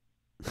it.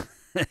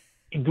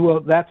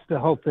 Well, that's the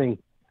whole thing.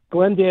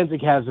 Glenn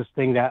Danzig has this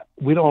thing that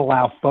we don't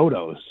allow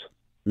photos.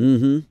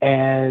 Mm-hmm.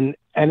 And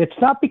it's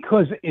not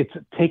because it's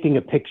taking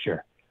a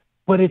picture,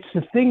 but it's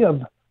the thing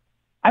of,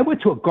 I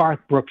went to a Garth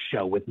Brooks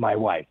show with my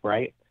wife,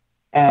 right?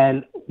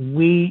 And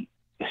we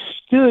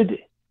stood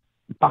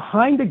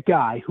behind a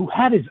guy who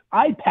had his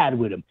iPad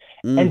with him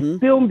and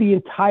filmed the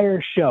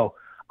entire show.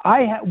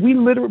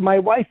 My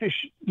wife is,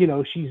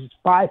 she's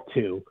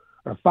 5'2"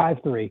 or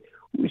 5'3".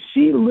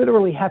 She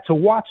literally had to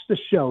watch the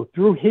show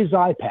through his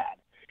iPad.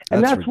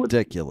 And that's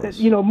ridiculous.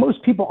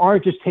 Most people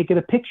aren't just taking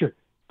a picture.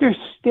 They're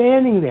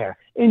standing there.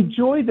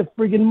 Enjoy the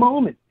friggin'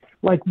 moment.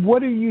 Like,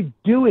 what are you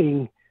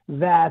doing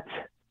that,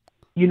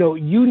 you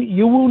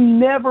will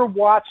never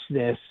watch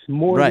this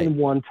more than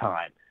one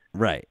time.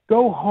 Right.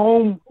 Go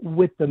home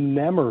with the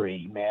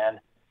memory, man.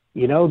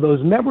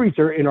 Those memories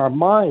are in our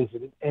minds,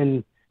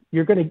 and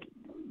you're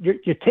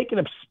taking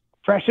up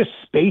precious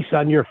space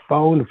on your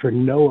phone for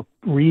no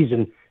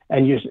reason,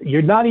 and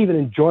you're not even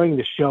enjoying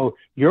the show.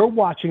 You're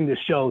watching the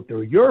show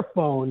through your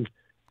phone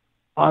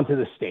onto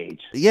the stage.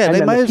 Yeah, and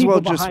they might as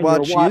well just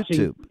watch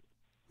YouTube.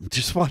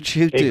 Just watch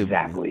YouTube.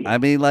 Exactly. I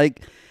mean,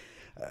 like,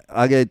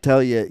 I gotta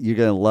tell you, you're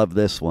gonna love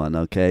this one.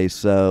 Okay,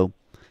 so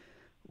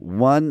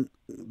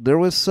there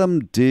was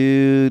some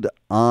dude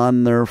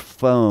on their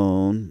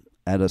phone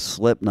at a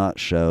Slipknot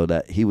show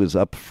that he was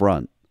up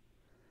front,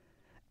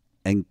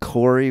 and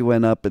Corey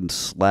went up and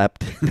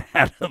slapped it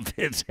out of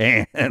his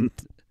hand.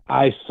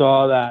 I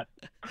saw that.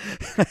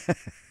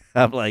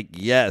 I'm like,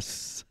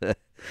 yes.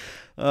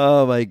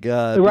 Oh my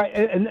God. Right,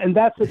 and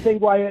that's the thing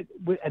why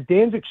at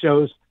Danzig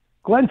shows,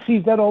 Glenn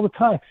sees that all the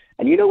time.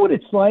 And you know what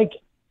it's like?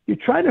 You're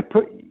trying to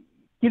put,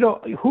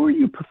 who are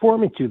you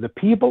performing to, the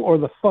people or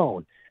the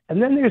phone?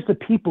 And then there's the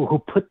people who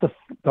put the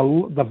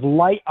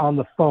light on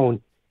the phone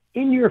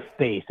in your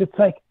face. It's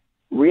like,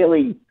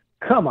 really?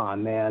 Come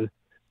on, man.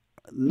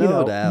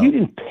 No doubt. You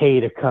didn't pay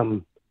to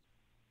come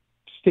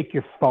stick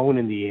your phone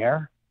in the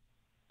air.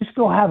 Just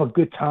go have a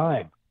good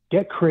time.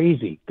 Get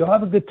crazy. Go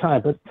have a good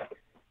time. But,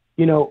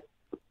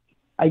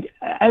 I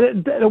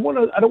don't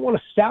want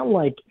to sound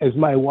like, as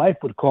my wife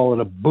would call it,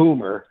 a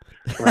boomer,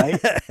 right?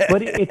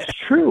 But it's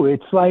true.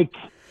 It's like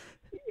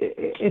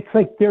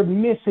they're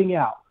missing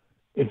out.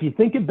 If you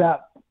think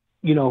about,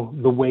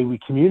 the way we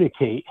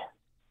communicate,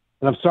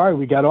 and I'm sorry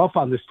we got off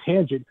on this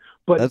tangent,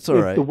 but that's all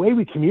right. The way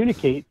we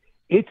communicate,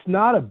 it's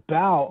not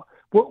about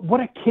what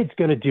a kid's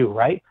going to do,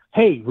 right?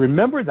 Hey,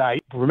 remember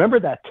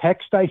that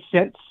text I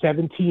sent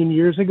 17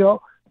 years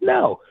ago?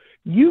 No.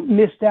 You've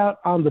missed out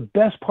on the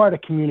best part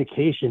of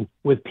communication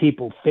with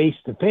people face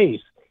to face,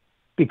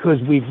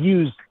 because we've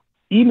used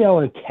email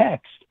and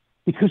text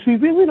because we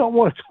really don't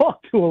want to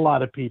talk to a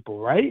lot of people,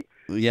 right?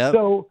 Yeah.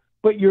 So,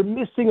 but you're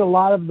missing a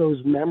lot of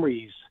those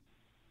memories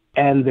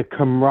and the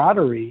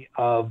camaraderie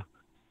of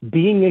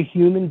being a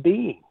human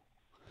being.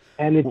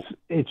 And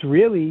it's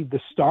really the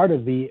start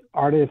of the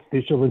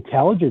artificial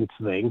intelligence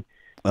thing.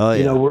 Oh,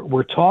 yeah.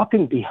 We're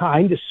talking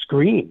behind a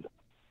screen.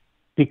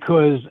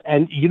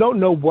 And you don't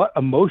know what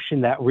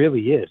emotion that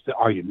really is.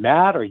 Are you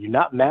mad? Are you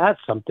not mad?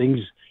 Some things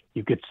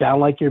you could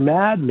sound like you're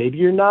mad, maybe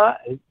you're not,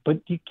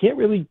 but you can't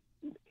really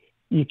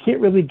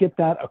get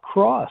that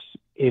across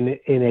in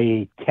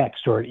a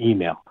text or an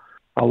email.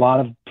 A lot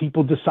of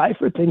people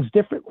decipher things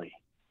differently.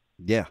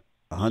 Yeah,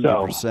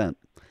 100%.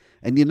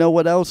 And you know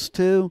what else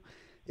too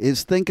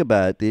is, think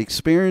about it, the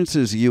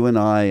experiences you and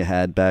I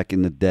had back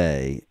in the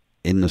day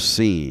in the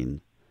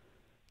scene.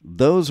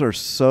 Those are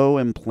so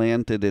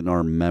implanted in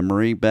our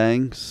memory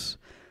banks.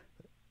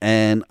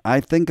 And I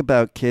think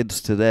about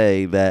kids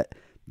today that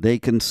they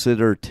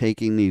consider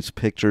taking these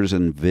pictures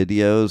and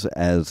videos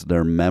as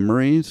their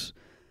memories,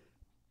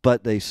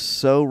 but they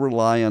so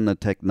rely on the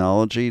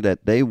technology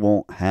that they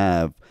won't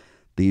have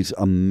these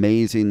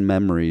amazing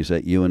memories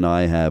that you and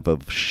I have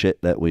of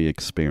shit that we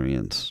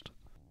experienced.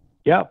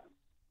 Yep.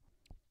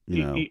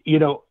 You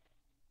know,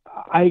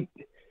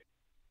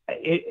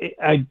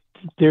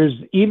 there's,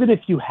 even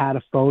if you had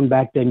a phone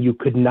back then, you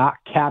could not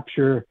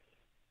capture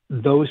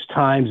those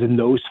times and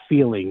those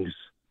feelings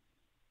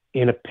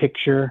in a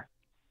picture,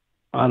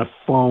 on a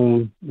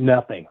phone,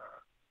 nothing.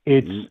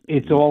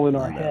 It's all in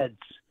our heads,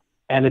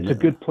 and it's a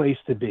good place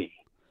to be.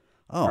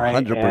 Oh,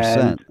 right?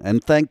 100%.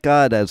 And thank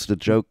God, as the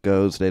joke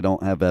goes, they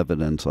don't have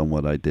evidence on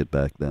what I did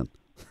back then.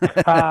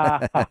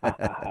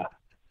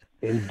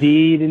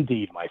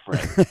 Indeed, my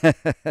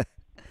friend.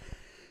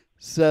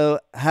 So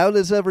how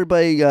does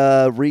everybody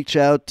reach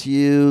out to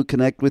you,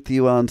 connect with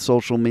you on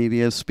social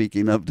media,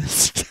 speaking of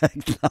this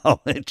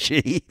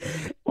technology,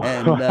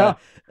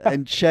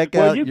 and check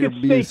out your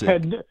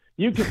music?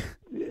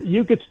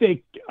 You could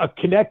stay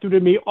connected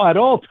with me at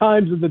all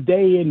times of the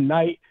day and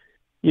night,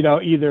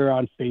 either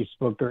on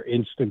Facebook or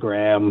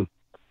Instagram.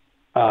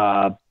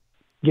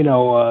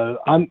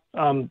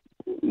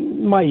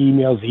 My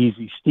email's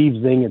easy,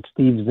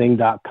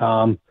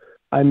 stevezing@stevezing.com.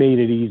 I made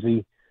it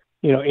easy.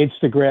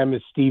 Instagram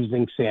is Steve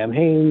Zing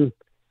Samhain,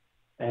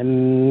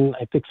 and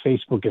I think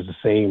Facebook is the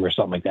same or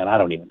something like that. I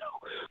don't even know.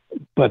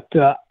 But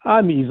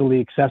I'm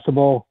easily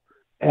accessible.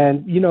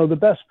 And, the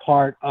best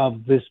part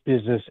of this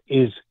business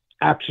is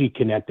actually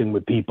connecting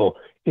with people.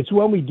 It's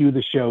when we do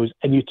the shows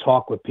and you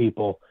talk with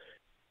people.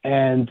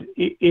 And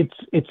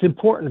it's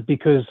important,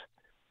 because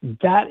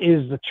that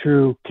is the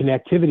true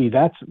connectivity.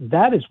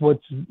 That is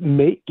what's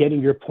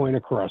getting your point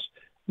across.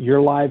 Your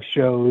live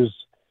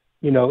shows,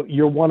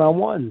 your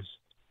one-on-ones.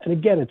 And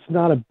again, it's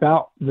not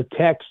about the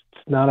text.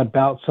 It's not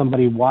about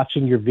somebody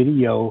watching your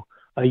video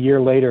a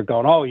year later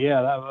going, oh,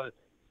 yeah.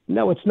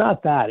 No, it's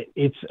not that.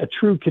 It's a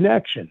true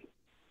connection.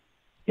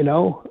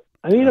 Imagine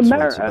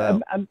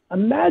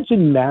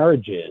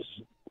marriages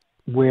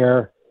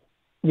where,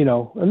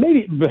 and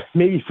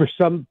maybe for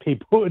some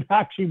people it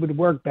actually would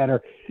work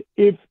better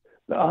if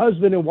the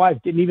husband and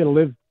wife didn't even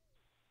live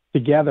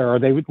together, or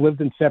they lived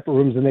in separate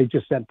rooms and they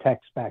just sent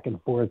texts back and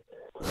forth.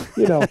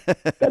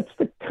 That's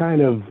the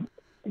kind of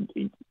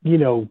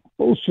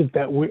bullshit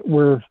that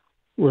we're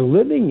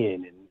living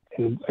in,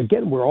 and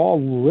again, we're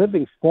all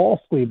living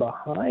falsely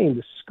behind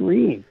the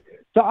screen.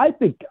 So I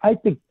think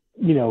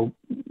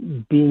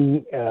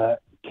being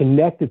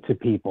connected to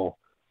people,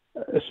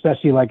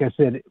 especially, like I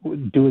said,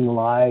 doing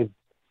live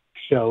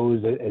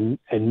shows and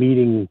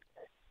meeting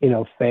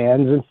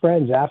fans and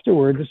friends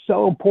afterwards, is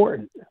so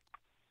important.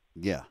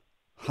 Yeah,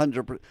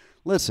 100%.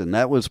 Listen,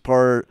 that's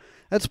part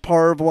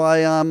of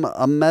why I'm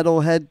a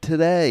metalhead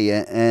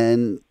today,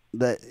 and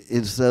that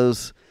is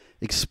those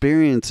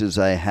experiences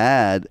I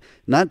had,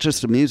 not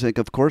just the music.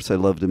 Of course I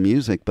love the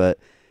music, but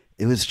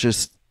it was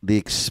just the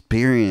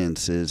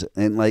experiences.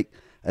 And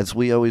as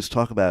we always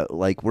talk about,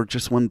 we're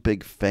just one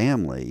big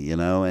family,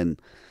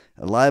 and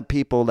a lot of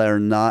people that are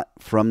not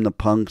from the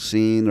punk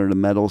scene or the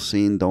metal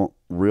scene don't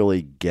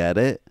really get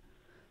it,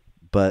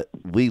 but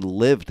we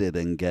lived it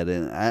and get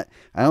it. I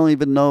don't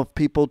even know if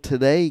people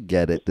today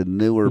get it. The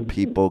newer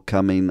people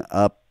coming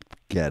up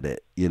get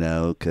it,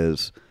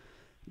 because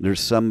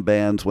there's some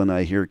bands, when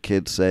I hear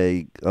kids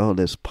say, oh,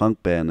 this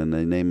punk band, and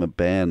they name a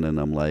band, and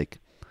I'm like,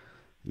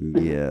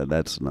 yeah,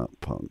 that's not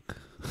punk.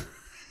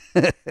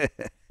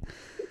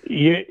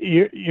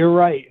 You're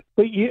right.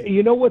 But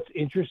you know what's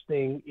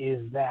interesting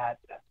is that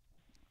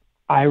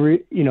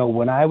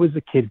when I was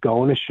a kid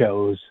going to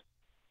shows,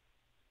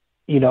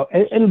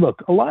 and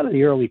look, a lot of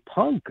the early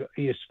punk,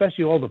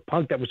 especially all the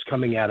punk that was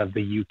coming out of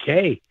the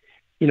UK,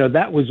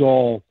 that was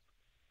all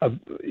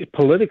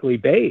politically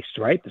based,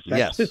 right? The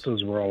Sex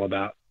Pistols were all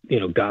about,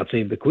 God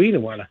Save the Queen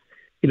and whatnot,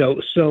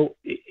 so,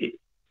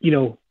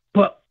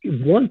 but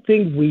one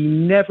thing we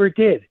never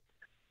did,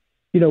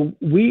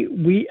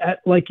 we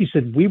like you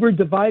said, we were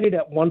divided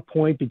at one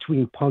point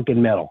between punk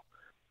and metal.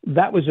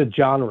 That was a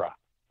genre,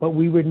 but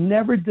we were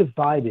never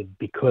divided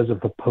because of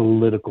the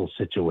political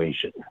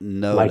situation,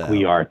 doubt.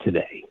 We are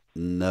today.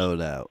 No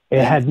doubt.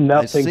 It had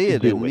nothing to do with that. I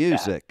see it in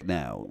music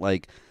now.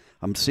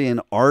 I'm seeing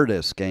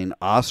artists getting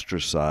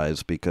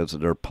ostracized because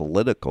of their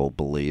political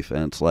belief,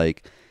 and it's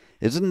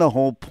isn't the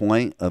whole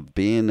point of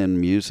being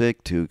in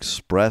music to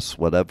express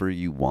whatever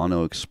you want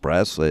to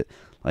express?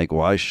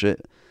 Why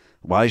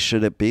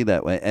should it be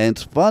that way? And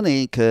it's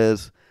funny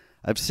because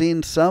I've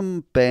seen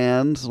some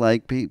bands,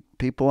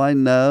 people I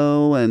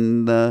know,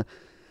 and that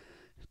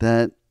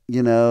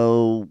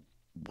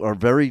are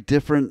very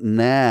different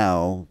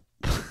now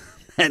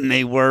than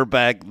they were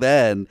back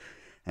then,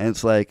 and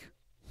it's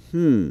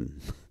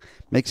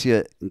makes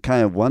you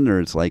kind of wonder.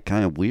 It's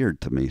kind of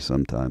weird to me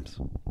sometimes.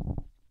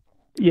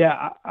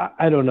 Yeah,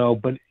 I don't know,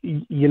 but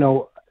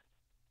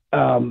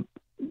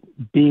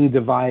being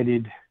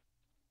divided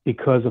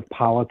because of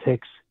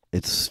politics,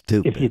 it's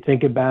stupid. If you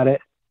think about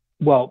it,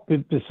 well,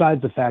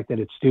 besides the fact that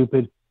it's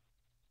stupid,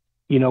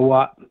 you know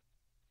what?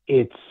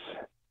 It's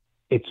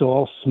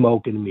all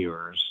smoke and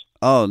mirrors.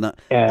 Oh no!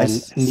 And I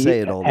say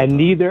it all the time.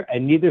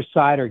 Neither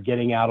side are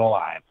getting out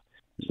alive,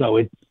 so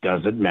it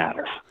doesn't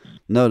matter.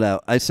 No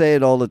doubt. I say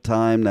it all the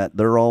time that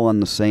they're all on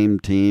the same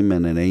team,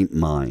 and it ain't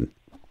mine.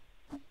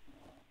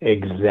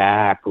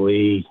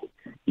 Exactly.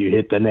 You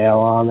hit the nail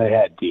on the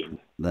head, Dean.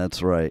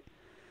 That's right.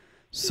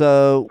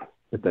 So,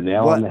 hit the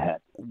nail on the head.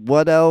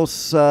 What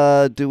else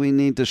do we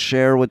need to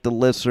share with the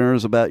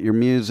listeners about your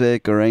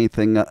music or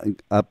anything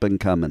up and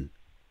coming?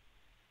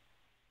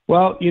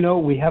 Well,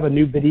 we have a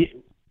new video.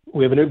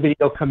 We have a new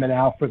video coming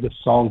out for the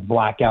song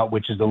Blackout,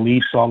 which is the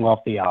lead song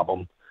off the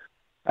album.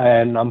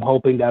 And I'm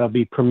hoping that'll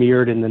be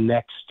premiered in the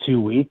next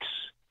 2 weeks.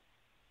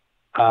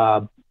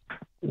 We're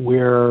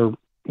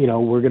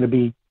going to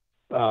be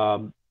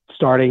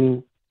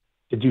starting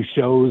to do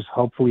shows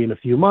hopefully in a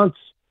few months.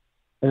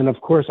 And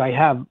of course, I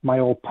have my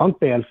old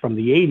punk band from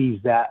the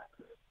 80s that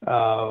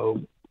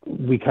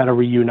we kind of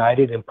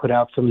reunited and put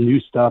out some new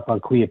stuff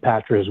on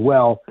Cleopatra as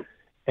well.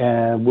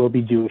 And we'll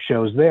be doing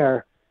shows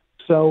there.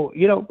 So,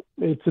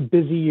 it's a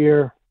busy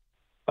year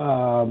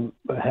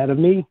ahead of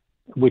me,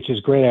 which is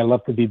great. I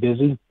love to be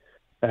busy.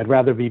 I'd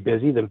rather be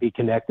busy than be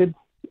connected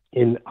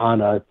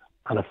on a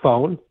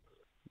phone.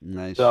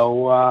 Nice.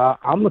 So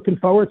I'm looking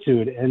forward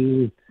to it.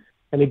 And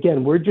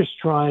again, we're just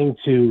trying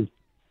to,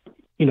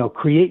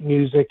 create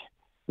music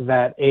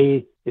that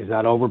A, is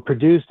not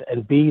overproduced,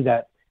 and B,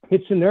 that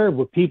hits a nerve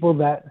with people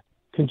that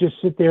can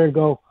just sit there and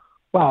go,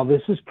 wow,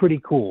 this is pretty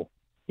cool.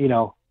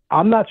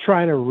 I'm not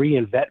trying to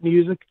reinvent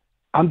music.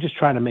 I'm just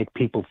trying to make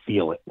people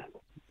feel it.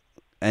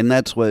 And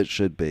that's what it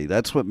should be.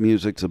 That's what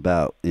music's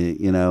about.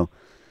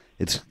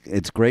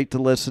 It's great to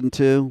listen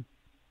to,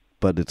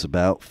 but it's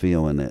about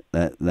feeling it.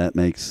 That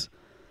makes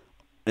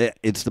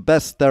it's the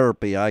best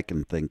therapy I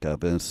can think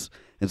of. It's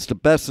the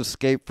best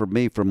escape for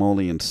me from all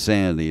the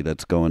insanity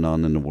that's going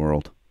on in the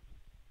world.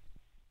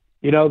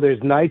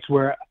 There's nights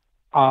where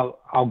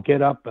I'll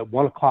get up at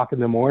 1 o'clock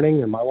in the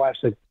morning, and my wife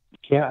said,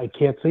 I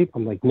can't sleep.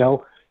 I'm like,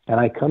 no. And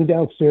I come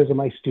downstairs in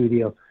my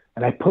studio,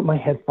 and I put my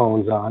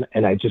headphones on,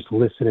 and I just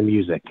listen to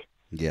music.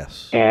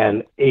 Yes.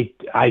 And it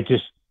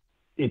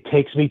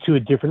takes me to a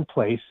different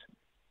place.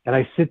 And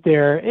I sit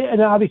there,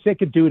 and obviously I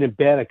could do it in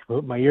bed. I could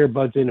put my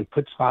earbuds in and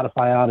put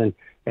Spotify on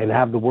and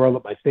have the world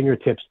at my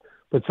fingertips.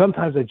 But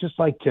sometimes I just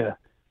like to,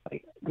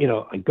 I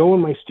go in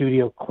my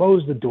studio,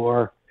 close the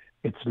door.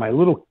 It's my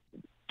little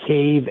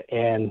cave,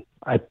 and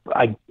I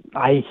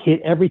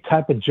hit every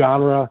type of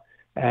genre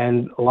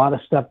and a lot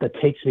of stuff that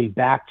takes me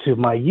back to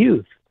my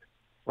youth,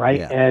 right?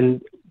 Yeah.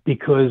 And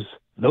because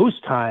those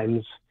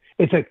times,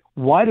 it's like,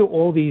 why do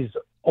all these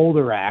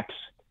older acts,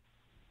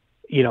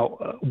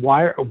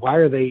 why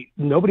are they,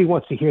 nobody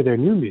wants to hear their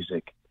new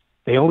music.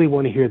 They only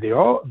want to hear the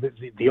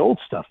old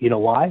stuff. You know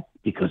why?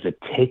 Because it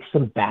takes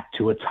them back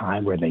to a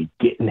time where they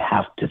didn't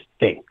have to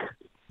think.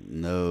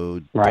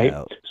 No right?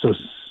 doubt. So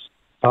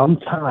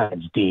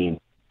sometimes, Dean,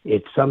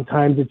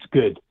 sometimes it's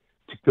good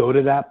to go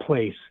to that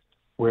place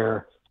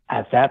where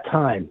at that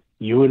time,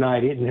 you and I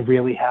didn't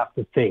really have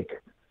to think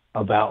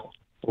about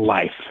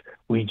life.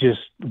 We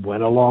just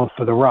went along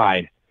for the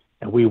ride,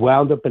 and we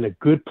wound up in a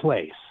good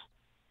place,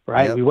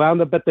 right? Yep. We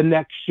wound up at the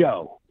next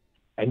show,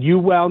 and you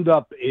wound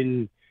up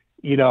in,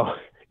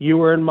 you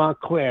were in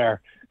Montclair,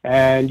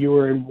 and you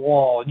were in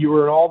Wall, and you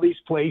were in all these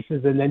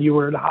places, and then you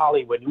were in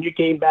Hollywood, and you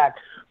came back,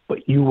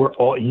 but you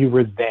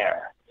were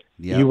there.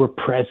 Yep. You were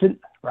present,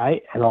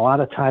 right? And a lot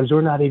of times we're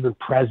not even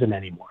present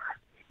anymore.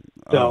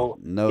 So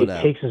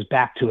it takes us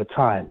back to a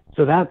time.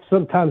 So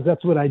sometimes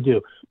that's what I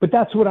do. But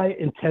that's what I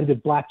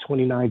intended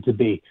Blak29 to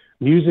be.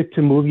 Music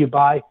to move you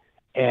by,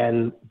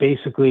 and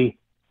basically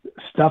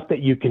stuff that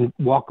you can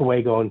walk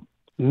away going,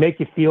 make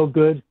you feel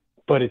good,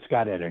 but it's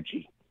got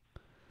energy.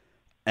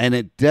 And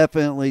it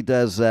definitely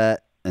does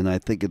that, and I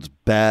think it's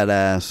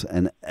badass,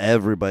 and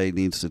everybody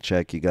needs to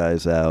check you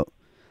guys out.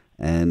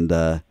 And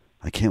I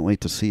can't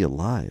wait to see you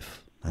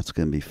live. That's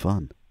going to be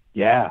fun.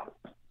 Yeah,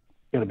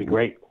 it's going to be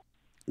great.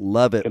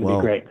 Love it. It's going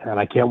to be great, and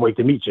I can't wait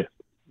to meet you.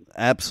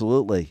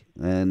 Absolutely.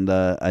 And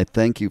I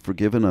thank you for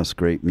giving us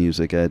great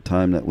music at a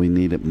time that we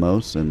need it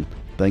most, and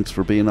thanks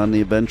for being on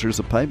the Adventures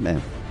of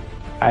Pipeman.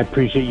 I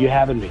appreciate you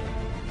having me.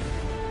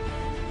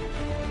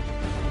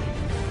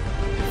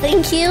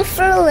 Thank you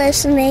for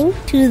listening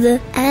to the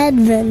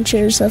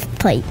Adventures of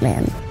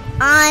Pipeman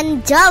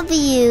on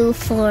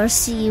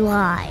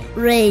W4CY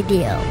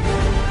Radio.